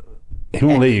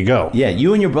won't let you go. Yeah,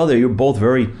 you and your brother, you're both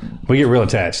very... We get real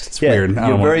attached. It's weird. I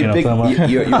don't very big.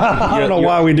 I don't know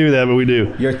why we do that, but we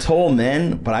do. You're tall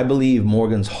men, but I believe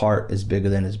Morgan's heart is bigger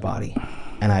than his body.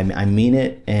 And I mean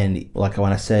it. And like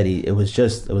when I said, it was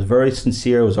very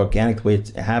sincere. It was organic the way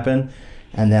it happened.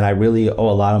 And then I really owe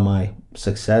a lot of my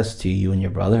success to you and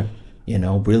your brother.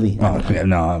 Really.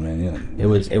 It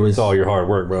was. It's all your hard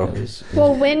work, bro.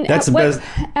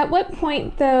 At what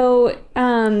point though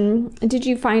did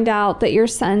you find out that your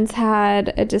sons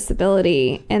had a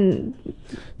disability? And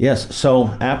yes, so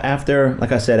after,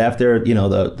 like I said, after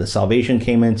the salvation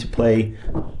came into play,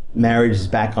 marriage is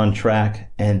back on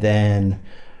track, and then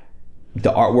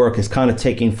the artwork is kind of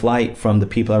taking flight from the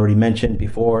people I already mentioned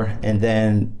before, and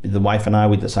then the wife and I,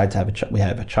 we decided to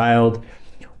have a child.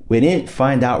 We didn't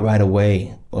find out right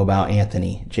away about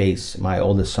Anthony, Jace, my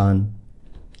oldest son,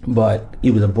 but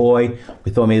he was a boy.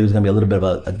 We thought maybe it was going to be a little bit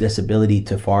of a disability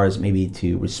as far as maybe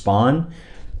to respond.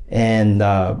 And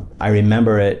I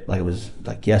remember it like it was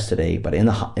like yesterday, but in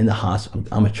the hospital,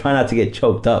 I'm going to try not to get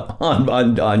choked up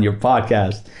on your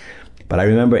podcast. But I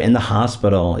remember in the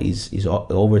hospital, he's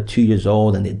over 2 years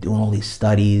old, and they're doing all these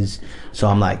studies. So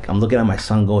I'm looking at my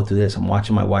son go through this. I'm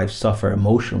watching my wife suffer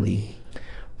emotionally.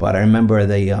 But I remember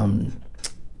they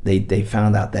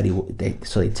found out that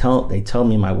they tell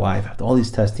me and my wife, after all these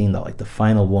testing, the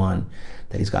final one,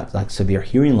 that he's got like severe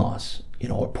hearing loss,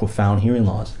 or profound hearing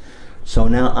loss. So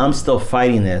now I'm still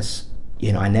fighting this.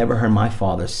 I never heard my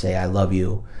father say I love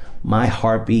you. My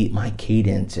heartbeat, my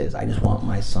cadence is I just want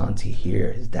my son to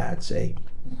hear his dad say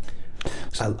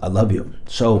I love you.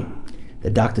 So the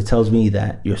doctor tells me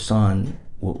that your son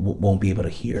won't be able to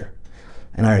hear.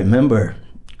 And I remember,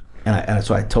 and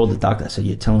so I told the doctor, I said,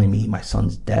 you're telling me my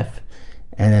son's deaf?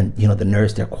 And then, the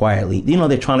nurse, they're quietly,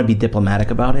 they're trying to be diplomatic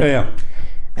about it. Yeah.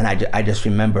 And I just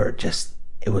remember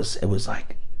it was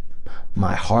like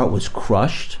my heart was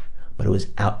crushed, but it was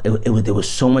out. There was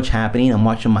so much happening. I'm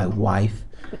watching my wife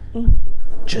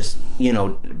just,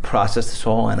 process this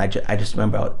all. And I just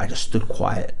remember I just stood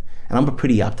quiet. And I'm a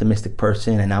pretty optimistic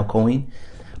person and outgoing,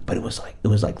 but it was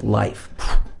like life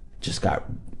just got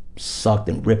sucked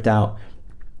and ripped out.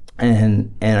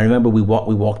 And I remember we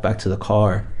walked back to the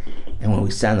car, and when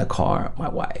we sat in the car, my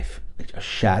wife just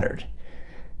shattered.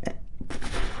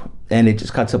 And it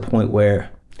just got to a point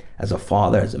where, as a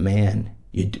father, as a man,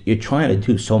 you're trying to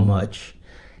do so much,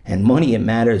 and money, it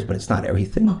matters, but it's not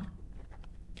everything.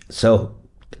 So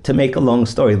to make a long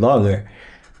story longer,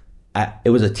 it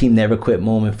was a team never quit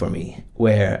moment for me,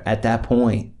 where at that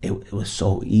point it was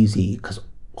so easy because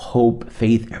hope,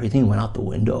 faith, everything went out the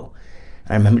window.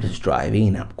 And I remember just driving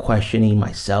and I'm questioning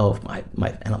myself, and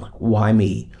I'm like, why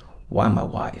me? Why my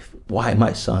wife? Why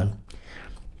my son?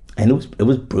 And it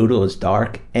was brutal, it was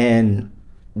dark, and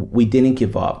we didn't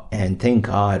give up. And thank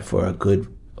God for a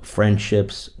good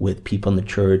friendships with people in the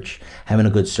church, having a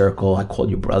good circle. I called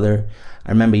your brother. I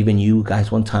remember even you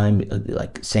guys one time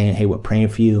like saying, hey, we're praying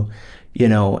for you,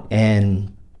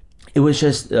 and it was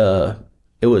just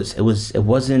it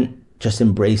wasn't just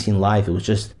embracing life. It was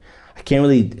just, I can't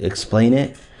really explain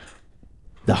it.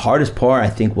 The hardest part, I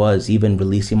think, was even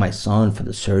releasing my son for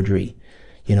the surgery.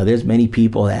 There's many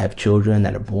people that have children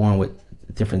that are born with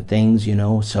different things,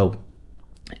 so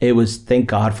it was, thank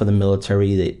God for the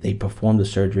military. They performed the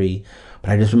surgery. But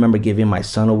I just remember giving my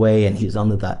son away, and he's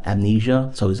under the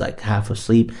amnesia, so he's like half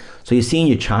asleep. So you're seeing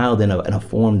your child in a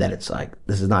form that it's like,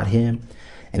 this is not him.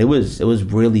 And it was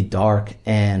really dark.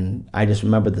 And I just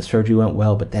remember the surgery went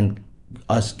well, but then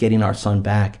us getting our son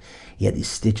back, He had these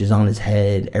stitches on his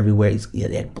head everywhere. He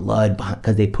had blood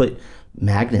because they put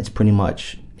magnets pretty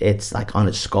much. It's like on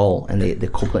his skull, and the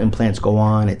cochlear implants go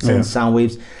on. It sends sound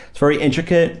waves. It's very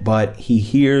intricate, but he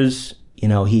hears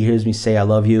me say "I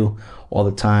love you" all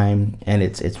the time, and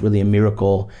it's really a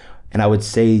miracle. And I would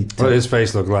say, what does his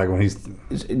face look like when he's?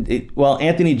 Well,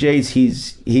 Anthony J's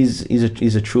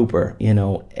he's a trooper,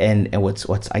 and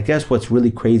what's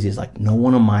really crazy is like no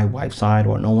one on my wife's side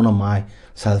or no one on my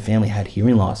side of the family had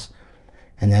hearing loss,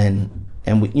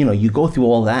 and we, you go through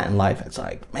all that in life. It's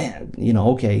like, man,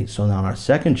 okay. So now our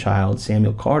second child,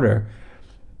 Samuel Carter,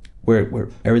 where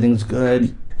everything's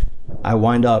good, we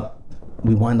wind up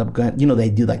going. They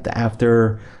do like the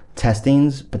after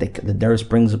testings, but the nurse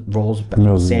rolls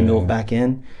Samuel back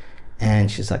in,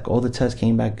 and she's like, all the tests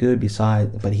came back good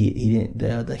but he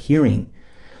didn't, the hearing.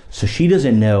 So she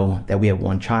doesn't know that we have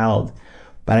one child,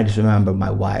 but I just remember my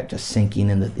wife just sinking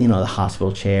in the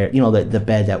hospital chair, the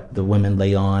bed that the women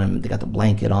lay on, and they got the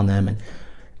blanket on them, and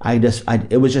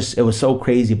it was so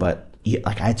crazy, but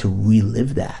like I had to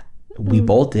relive that. We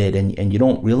both did, and you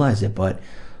don't realize it, but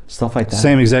stuff like that.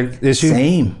 Same exact issue?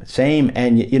 Same.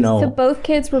 And, So both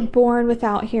kids were born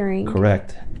without hearing.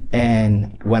 Correct.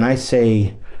 And when I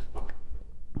say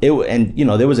there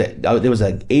was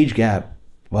an age gap,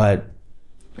 but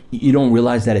you don't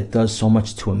realize that it does so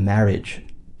much to a marriage.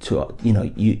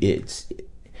 You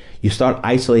start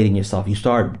isolating yourself. You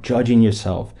start judging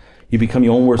yourself. You become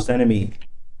your own worst enemy.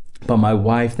 But my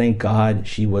wife, thank God,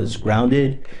 she was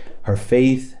grounded. Her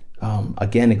faith,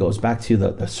 again, it goes back to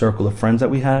the circle of friends that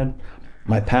we had.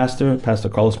 My Pastor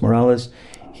Carlos Morales,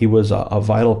 he was a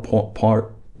vital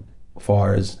part as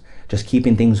far as just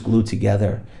keeping things glued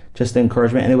together, just the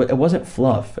encouragement. And it wasn't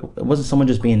fluff. It wasn't someone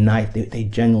just being nice. They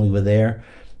genuinely were there.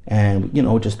 And,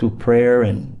 just through prayer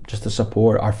and just to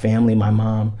support our family, my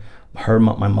mom,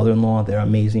 my mother-in-law, they're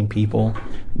amazing people,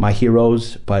 my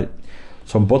heroes. But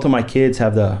so both of my kids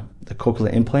have the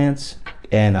cochlear implants.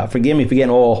 And forgive me for getting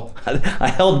all, I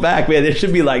held back, man. There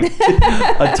should be like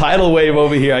a tidal wave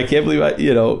over here. I can't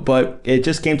believe but it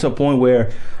just came to a point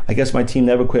where I guess my Team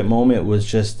Never Quit moment was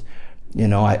just, we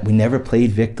never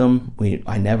played victim.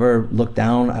 I never looked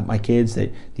down at my kids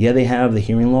that, they have the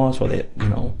hearing loss, or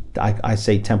I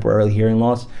say temporary hearing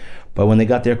loss. But when they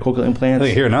got their cochlear implants,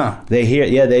 they hear now. They hear,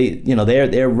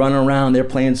 they're running around, they're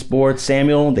playing sports.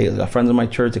 Samuel, they got friends of my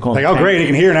church. They call him. Like, oh, great, he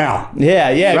can hear now. Yeah,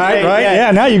 right.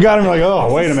 Yeah, now you got him. Like,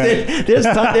 oh, wait a minute. There's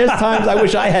times I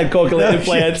wish I had cochlear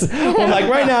implants. I'm like,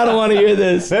 right now I don't want to hear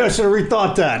this. Maybe I should have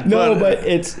rethought that. No, but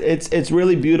it's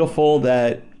really beautiful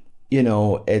that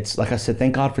it's like I said,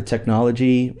 thank God for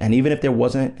technology. And even if there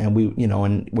wasn't, and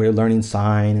and we're learning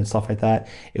sign and stuff like that,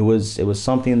 it was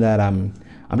something that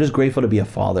I'm just grateful to be a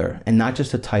father, and not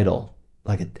just a title.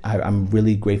 Like I'm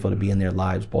really grateful to be in their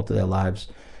lives, both of their lives,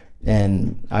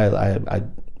 and I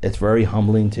it's very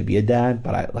humbling to be a dad.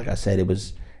 But like I said, it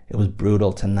was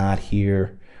brutal to not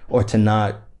hear or to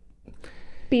not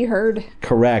be heard.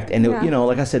 Correct, and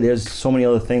like I said, there's so many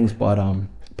other things, but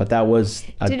that was.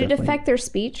 Did it affect their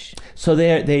speech? So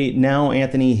they now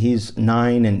Anthony, he's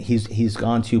 9, and he's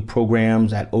gone to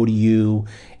programs at ODU,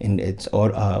 and it's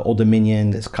Old Dominion,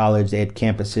 this college. They had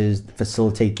campuses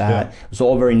facilitate that. Yeah. It's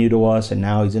all very new to us, and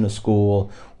now he's in a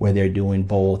school where they're doing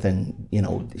both, and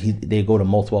they go to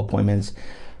multiple appointments.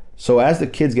 So as the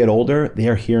kids get older,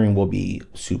 their hearing will be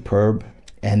superb,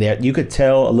 and you could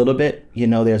tell a little bit.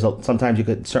 There's sometimes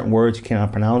certain words you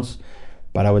cannot pronounce,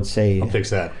 but I would say I'll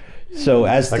fix that. So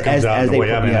they'll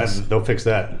fix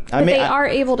that. They are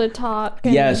able to talk.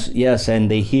 Yes, and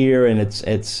they hear, and it's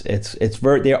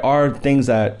very. There are things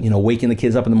that waking the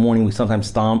kids up in the morning. We sometimes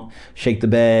stomp, shake the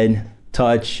bed,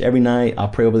 touch every night. I'll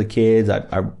pray over the kids.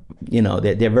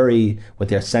 They're very with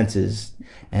their senses,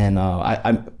 and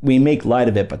we make light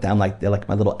of it, but they're like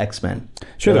my little X-Men.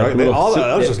 Sure, all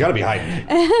those just got to be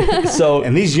heightened. So,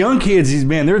 and these young kids,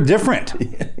 they're different.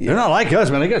 They're not like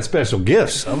us, man. They got special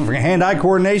gifts, hand-eye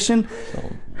coordination,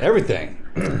 everything.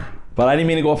 But I didn't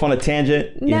mean to go off on a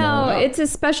tangent. No, it's a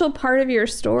special part of your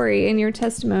story and your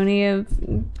testimony of,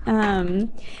 and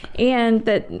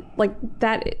that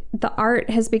the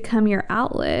art has become your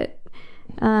outlet.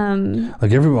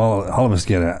 Like all of us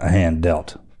get a hand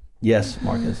dealt. Yes,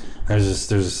 Marcus. There's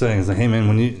this thing. It's like, hey man,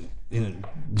 when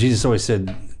Jesus always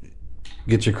said,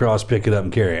 get your cross, pick it up,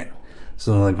 and carry it.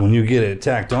 So like when you get it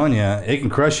attacked on you, it can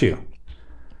crush you.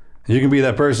 You can be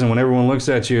that person when everyone looks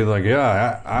at you like,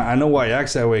 yeah, I know why he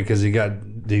acts that way because he got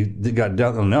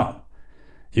dealt. No,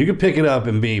 you can pick it up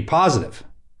and be positive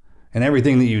in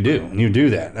everything that you do, and you do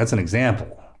that. That's an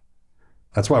example.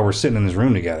 That's why we're sitting in this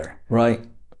room together. Right.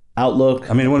 Outlook,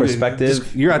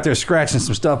 perspective. You're out there scratching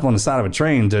some stuff on the side of a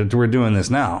train to we're doing this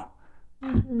now.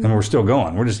 and we're still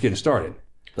going. We're just getting started.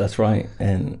 That's right.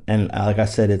 And like I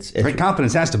said, it's Great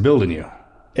confidence has to build in you.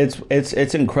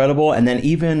 It's incredible. And then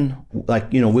even like,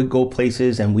 you know, we go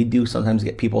places and we do sometimes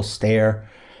get people stare.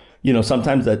 You know,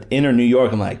 sometimes at inner New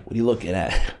York, I'm like, what are you looking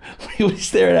at? What are you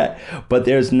staring at? But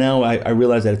there's now, I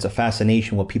realize that it's a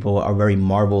fascination where people are very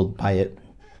marveled by it.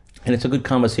 And it's a good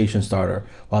conversation starter.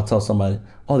 Well, I'll tell somebody,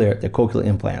 oh, they're cochlear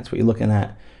implants. What are you looking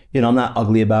at? You know, I'm not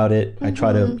ugly about it. I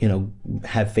try to, you know,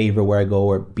 have favor where I go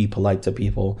or be polite to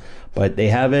people. But they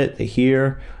have it, they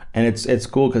hear. And it's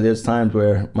cool because there's times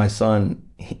where my son,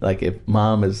 like if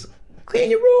mom is,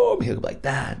 clean your room, he'll be like,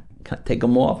 Dad, can I take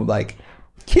them off? I'm like,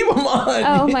 keep them on.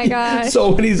 Oh my gosh.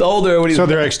 So when he's older, So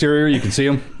they're exterior, you can see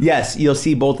them? Yes, you'll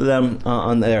see both of them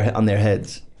on their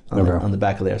heads. Okay. On the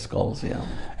back of their skulls, yeah.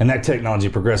 And that technology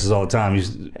progresses all the time.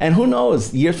 And who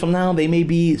knows, years from now, they may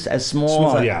be as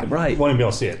small as yeah. Right. Won't even be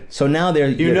able to see it. So now they're...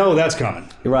 You know that's coming.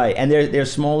 Right, and they're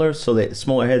smaller, so they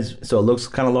smaller heads, so it looks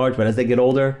kind of large, but as they get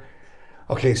older...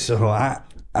 Okay, so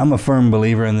I'm a firm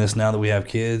believer in this now that we have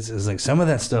kids. Is like some of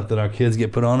that stuff that our kids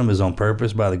get put on them is on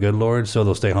purpose by the good Lord, so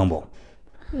they'll stay humble.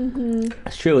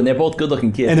 That's true, and they're both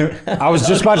good-looking kids. And I was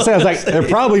just about to say, I was like, they're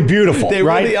probably beautiful, They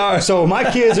right? really are. So my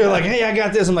kids are like, hey, I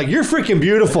got this. I'm like, you're freaking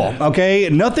beautiful, okay?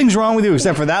 Nothing's wrong with you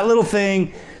except for that little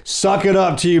thing. Suck it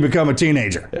up till you become a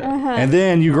teenager. And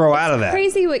then you grow out of that.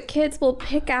 Crazy what kids will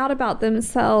pick out about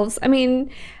themselves. I mean,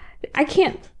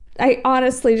 I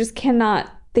honestly just cannot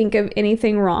think of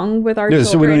anything wrong with our children.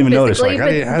 So we don't even notice. Like,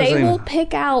 Like, but they will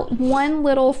pick out one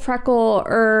little freckle,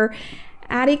 or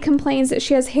Addie complains that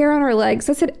she has hair on her legs.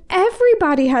 I said,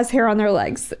 everybody has hair on their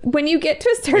legs. When you get to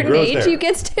a certain age, there. you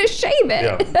get to shave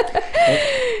it.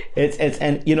 It's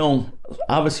and you know,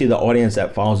 obviously the audience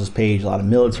that follows this page, a lot of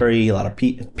military, a lot of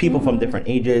people from different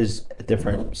ages,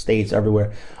 different states,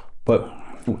 everywhere. But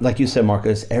like you said,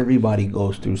 Marcus, everybody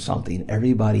goes through something.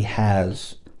 Everybody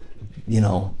has, you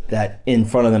know, that in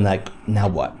front of them, like, now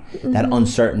what? That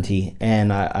uncertainty.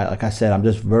 And I like I said, I'm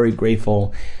just very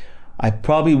grateful. I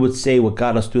probably would say what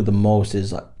got us through the most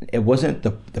is it wasn't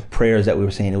the prayers that we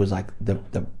were saying. It was like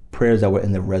the prayers that were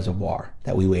in the reservoir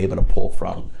that we were able to pull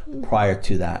from prior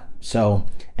to that. So,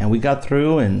 and we got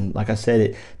through. And like I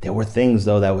said, there were things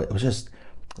though that it was just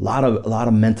a lot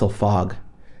of mental fog.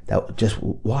 That just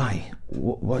why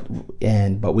what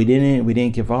but we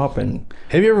didn't give up. And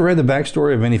Have you ever read the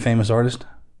backstory of any famous artist?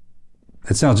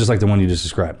 It sounds just like the one you just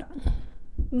described.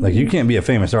 Like, you can't be a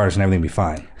famous artist and everything be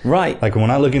fine. right. Like, when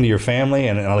I look into your family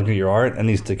and I look at your art, it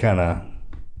needs to kind of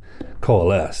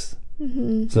coalesce.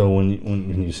 So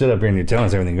when you sit up here and you're telling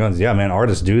us everything goes, yeah, man,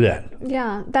 artists do that.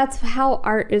 Yeah, that's how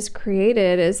art is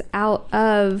created, is out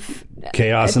of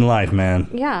Chaos in life, man.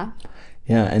 yeah.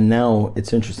 Yeah, and now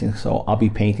it's interesting. So I'll be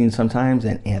painting sometimes,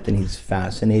 and Anthony's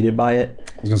fascinated by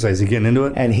it. I was gonna say, is he getting into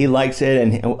it? And he likes it,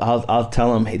 and I'll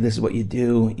tell him, hey, this is what you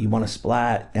do. You want to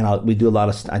splat, and I do a lot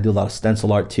of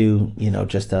stencil art too. You know,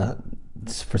 just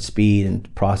for speed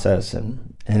and process,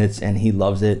 and he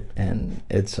loves it, and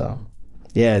it's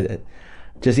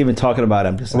just even talking about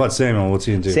him. Just What about Samuel? What's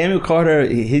he into? Samuel Carter,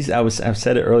 I've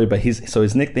said it earlier, but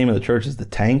his nickname in the church is the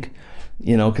Tank.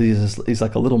 You know, because he's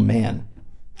like a little man.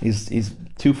 He's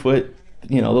 2 foot,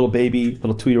 you know, little baby,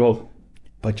 little 2-year-old,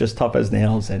 but just tough as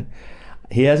nails. And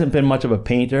he hasn't been much of a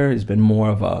painter. He's been more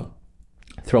of a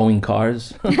throwing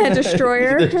cars,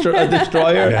 Destroyer. a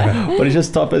destroyer. Yeah. But he's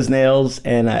just tough as nails,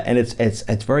 and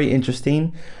it's very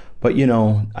interesting. But you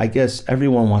know, I guess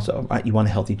everyone you want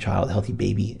a healthy child, a healthy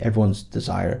baby, everyone's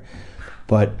desire.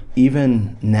 But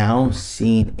even now,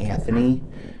 seeing Anthony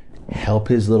help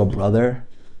his little brother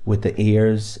with the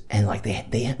ears, and like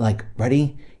they like,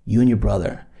 ready, you and your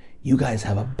brother, you guys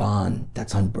have a bond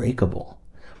that's unbreakable.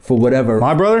 For whatever.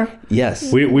 My brother?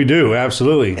 Yes. We do,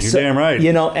 absolutely. You're damn right.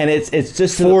 You know, and it's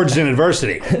just Forged in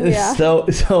adversity. Yeah. So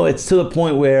it's to the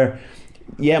point where,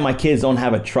 yeah, my kids don't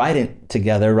have a trident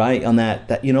together, right? On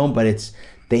that you know, but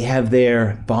they have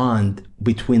their bond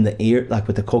between the ear, like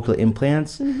with the cochlear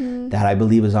implants, that I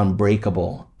believe is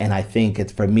unbreakable. And I think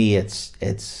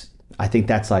I think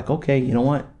that's like, okay, you know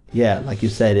what? Yeah, like you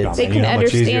said, it's They can you know how much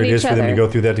understand easier it is each for them to other. go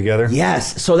through that together?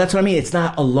 yes. So that's what I mean. It's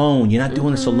not alone. You're not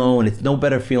doing this alone. It's no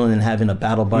better feeling than having a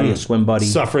battle buddy, a swim buddy.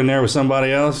 Suffering there with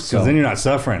somebody else? Because So- then you're not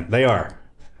suffering. They are.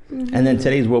 And then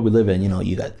today's world we live in, you know,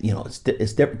 you got, you know, it's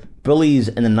different. Bullies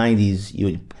in the 90s, you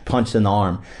would punch in the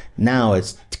arm. Now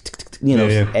it's, you know,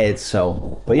 Yeah. it's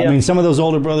so. But yeah, I mean, some of those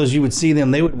older brothers, you would see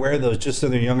them, they would wear those just so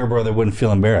their younger brother wouldn't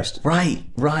feel embarrassed. right.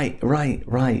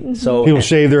 So People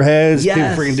shave their heads. Yes.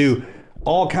 People freaking do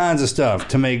all kinds of stuff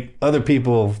to make other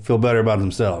people feel better about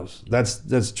themselves.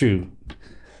 That's true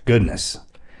goodness.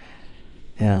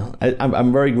 yeah,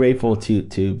 I'm very grateful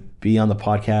to be on the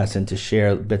podcast and to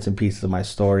share bits and pieces of my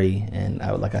story. And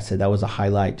like I said, that was a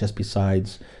highlight, just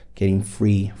besides getting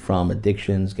free from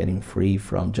addictions, getting free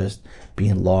from just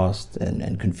being lost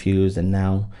and confused. And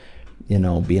now,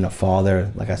 being a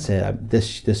father, like I said,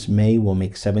 this May will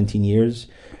make 17 years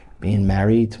being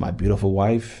married to my beautiful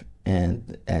wife.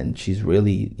 And she's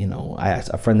really,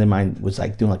 a friend of mine was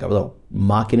like doing like a little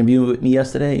mock interview with me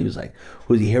yesterday. He was like,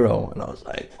 "Who's your hero?" And I was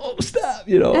like, "Oh, stop,"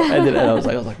 and then I was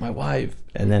like, my wife.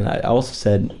 And then I also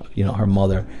said, her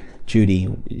mother, Judy,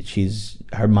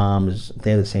 her mom's,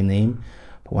 they have the same name.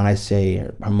 But when I say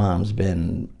her mom's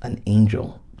been an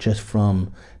angel, just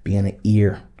from being an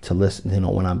ear to listen,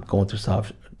 when I'm going through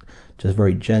stuff, just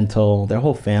very gentle, their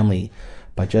whole family,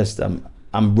 but just,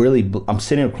 I'm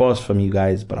sitting across from you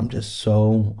guys, but I'm just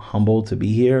so humbled to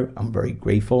be here. I'm very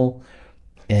grateful.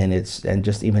 And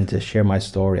just even to share my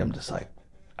story, I'm just like,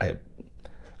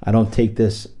 I don't take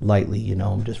this lightly,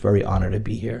 I'm just very honored to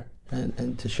be here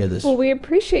and to share this. Well, we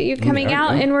appreciate you coming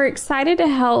out, and we're excited to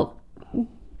help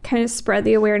kind of spread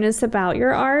the awareness about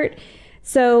your art.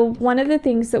 So one of the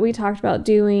things that we talked about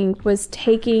doing was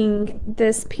taking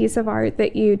this piece of art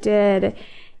that you did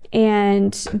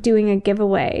and doing a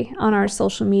giveaway on our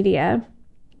social media.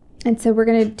 And so we're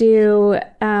going to do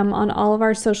on all of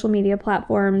our social media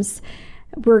platforms,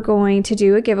 we're going to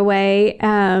do a giveaway.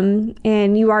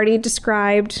 And you already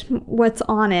described what's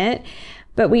on it,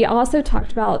 but we also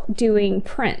talked about doing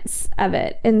prints of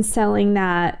it and selling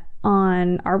that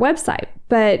on our website.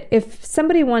 But if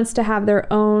somebody wants to have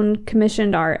their own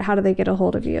commissioned art, how do they get a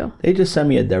hold of you? They just send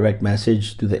me a direct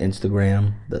message through the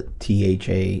Instagram, the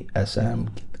THASM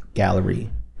gallery,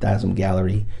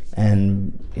 THASMgallery,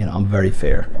 and I'm very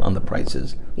fair on the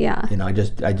prices. Yeah. I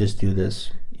just do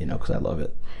this, because I love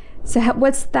it. So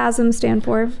what's THASM stand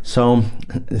for? So,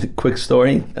 quick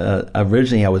story.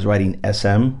 Originally, I was writing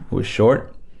SM, it was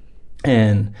short,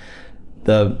 and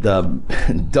the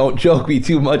don't joke me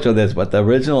too much on this, but the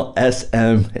original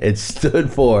SM, it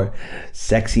stood for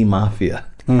Sexy Mafia.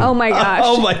 Oh my gosh.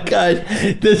 Oh my gosh.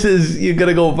 You're going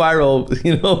to go viral,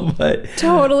 but.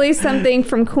 Totally something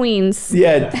from Queens.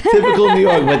 Yeah, typical New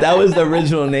York, but that was the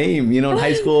original name. In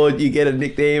high school, you get a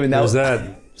nickname, and that was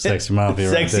that. Sexy Mafia.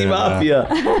 Sexy Mafia.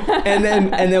 And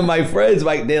then my friends,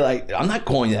 like, they're like, "I'm not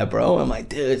calling you that, bro." I'm like,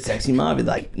 "Dude, Sexy Mafia."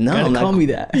 Like, no, I'm not. Call me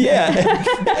that. Yeah.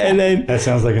 And then. That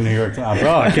sounds like a New York town.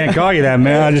 Bro, I can't call you that,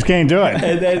 man. I just can't do it.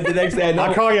 And then the next thing I know.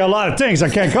 I'll call you a lot of things. I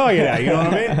can't call you that. You know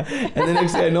what I mean? And the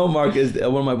next thing I know, Mark, is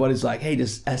one of my buddies like, "Hey,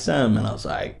 just SM." And I was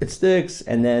like, "It sticks."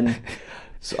 And then.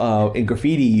 In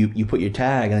graffiti, you put your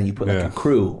tag and then you put like a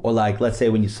crew, or like, let's say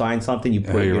when you sign something, you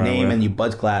put your name and you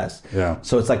buzz class. Yeah.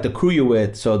 So it's like the crew you're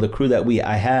with. So the crew that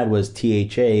I had was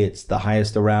THA. It's the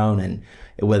highest around, and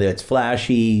whether it's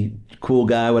flashy, cool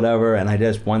guy, whatever. And I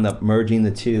just wound up merging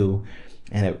the two,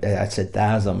 and I said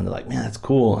THASM, and they're like, "Man, that's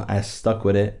cool." I stuck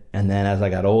with it, and then as I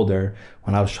got older,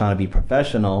 when I was trying to be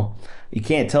professional, you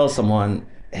can't tell someone,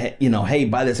 hey,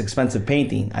 buy this expensive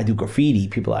painting. I do graffiti.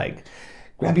 People are like,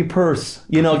 grab your purse,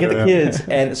 get the kids.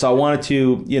 And so I wanted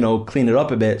to, clean it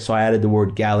up a bit. So I added the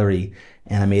word gallery,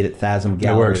 and I made it THASMgallery.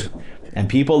 It works. And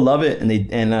people love it.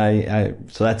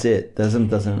 So that's it. Doesn't.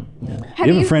 Yeah. Do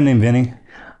you have a friend named Vinny?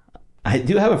 I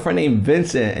do have a friend named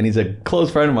Vincent, and he's a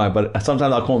close friend of mine, but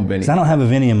sometimes I'll call him Vinny. I don't have a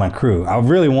Vinny in my crew. I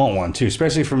really want one, too,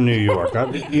 especially from New York.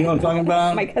 You know what I'm talking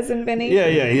about? My cousin Vinny?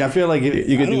 Yeah. I feel like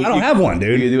I don't have one,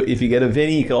 dude. If you get a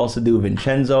Vinny, you could also do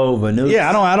Vincenzo, Vanus. Yeah,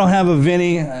 I don't have a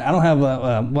Vinny. I don't have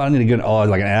I need to get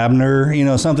like an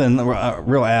Abner, something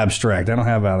real abstract. I don't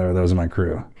have either of those in my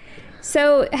crew.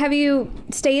 So have you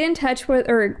stayed in touch with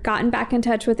or gotten back in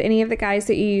touch with any of the guys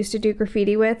that you used to do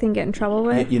graffiti with and get in trouble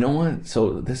with? You know what?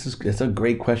 So it's a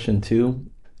great question too.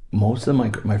 Most of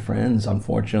my friends,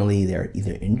 unfortunately, they're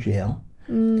either in jail,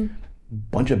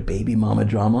 bunch of baby mama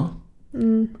drama,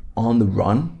 on the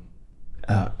run,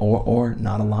 or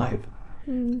not alive.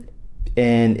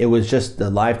 And it was just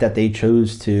the life that they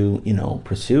chose to,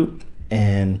 pursue.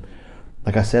 And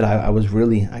like I said,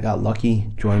 I got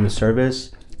lucky joining the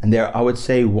service. And there, I would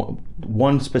say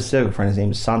one specific friend, his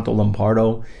name is Santo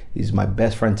Lombardo. He's my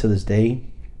best friend to this day.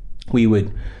 We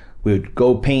would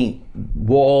go paint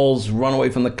walls, run away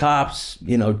from the cops,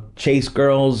 chase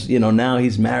girls. Now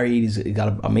he's married. He's got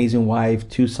an amazing wife,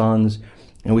 2 sons,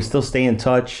 and we still stay in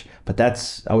touch. But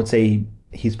I would say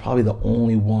he's probably the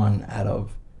only one out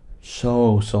of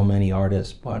so many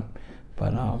artists. But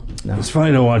no. It's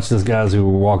funny to watch those guys who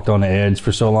walked on the edge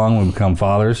for so long when we become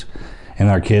fathers. And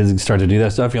our kids start to do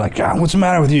that stuff. You're like, God, what's the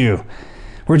matter with you?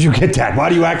 Where'd you get that? Why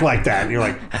do you act like that? And you're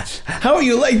like, how are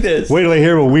you like this? Wait till they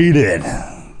hear what we did.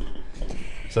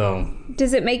 So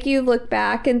Does it make you look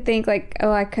back and think like,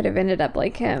 oh, I could have ended up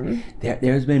like him?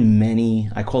 There's been many,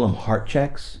 I call them heart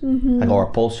checks, like, or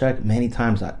a pulse check, many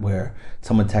times where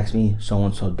someone texts me,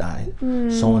 so-and-so died,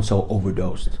 so-and-so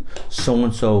overdosed,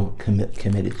 so-and-so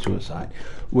committed suicide,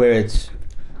 where it's,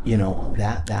 you know,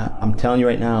 that I'm telling you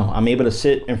right now, I'm able to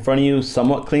sit in front of you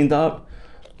somewhat cleaned up,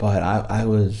 but I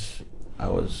was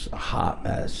a hot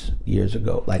mess years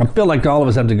ago. Like, I feel like all of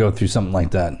us have to go through something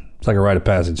like that. It's like a rite of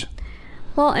passage.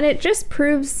 Well, and it just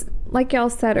proves, like y'all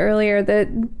said earlier, that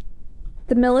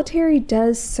the military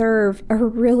does serve a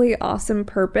really awesome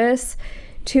purpose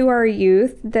to our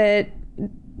youth that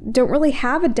don't really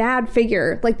have a dad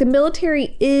figure. Like, the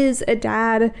military is a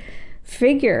dad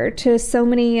figure to so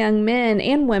many young men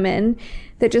and women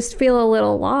that just feel a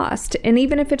little lost. And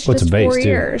even if it's just 4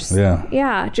 years,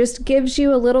 yeah, just gives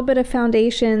you a little bit of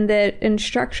foundation and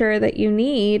structure that you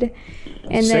need.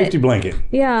 And safety blanket.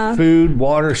 Yeah. Food,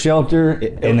 water, shelter,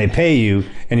 and they pay you,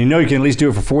 and you know you can at least do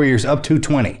it for 4 years, up to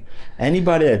 20.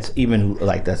 Anybody that's even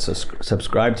like that's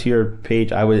subscribed to your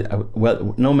page,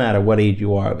 well, no matter what age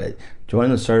you are, but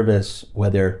join the service,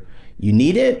 whether you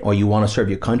need it or you want to serve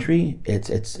your country. It's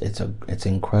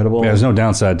incredible. Yeah, there's no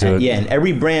downside to it. Yeah, and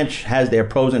every branch has their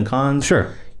pros and cons.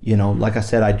 Sure. You know, like I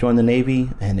said, I joined the Navy,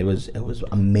 and it was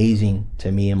amazing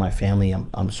to me and my family.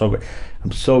 I'm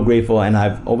so grateful, and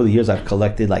over the years I've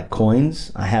collected like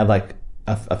coins. I have like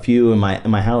a few in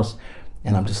my house,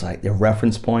 and I'm just like, they're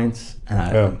reference points,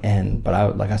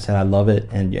 but like I said, I love it,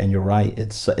 and you're right.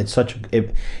 It's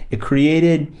it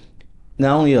created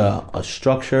not only a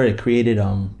structure, it created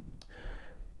a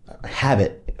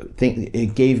habit.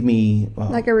 It gave me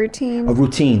like a routine. A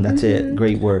routine, that's it.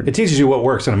 Great word. It teaches you what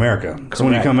works in America. So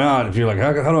when you come out, if you're like,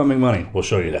 how do I make money? We'll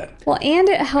show you that. Well, and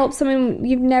it helps. I mean,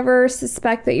 you'd never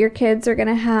suspect that your kids are going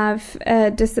to have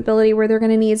a disability where they're going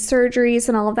to need surgeries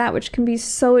and all of that, which can be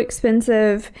so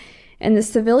expensive in the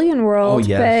civilian world. Oh,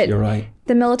 yes, but you're right.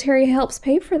 The military helps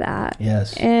pay for that.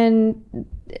 Yes. And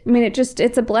I mean,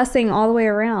 it's a blessing all the way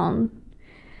around.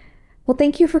 Well,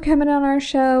 thank you for coming on our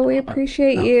show. We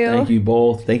appreciate you. Thank you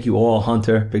both. Thank you all,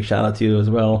 Hunter. Big shout out to you as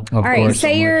well. All right,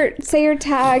 say your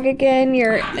tag again.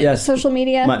 Your social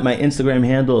media. My Instagram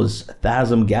handle is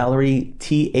THASMgallery.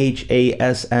 THASMgallery.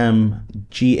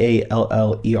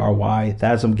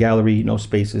 THASMgallery. No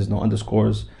spaces, no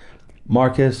underscores.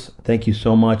 Marcus, thank you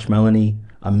so much. Melanie,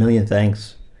 a million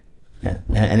thanks. And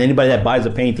anybody that buys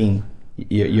a painting.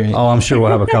 I'm sure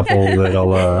we'll have a couple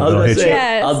that'll hit you.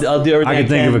 Yes. I'll do everything I can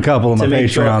think of a couple of my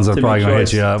Patreons that are probably going to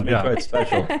hit you up. Yeah, it's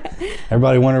special.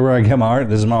 Everybody wonder where I get my art?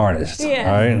 This is my artist. Yeah.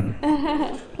 All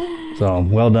right. So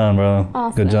well done, brother.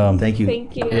 Awesome. Good job. Thank you.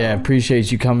 Thank you. Yeah,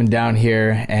 appreciate you coming down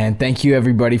here, and thank you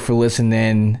everybody for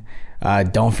listening.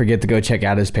 Don't forget to go check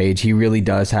out his page. He really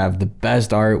does have the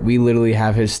best art. We literally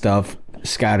have his stuff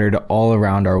scattered all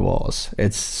around our walls.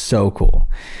 It's so cool.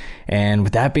 And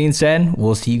with that being said,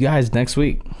 we'll see you guys next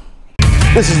week.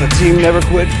 This is the Team Never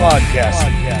Quit podcast.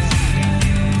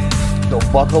 So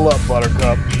buckle up,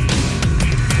 Buttercup.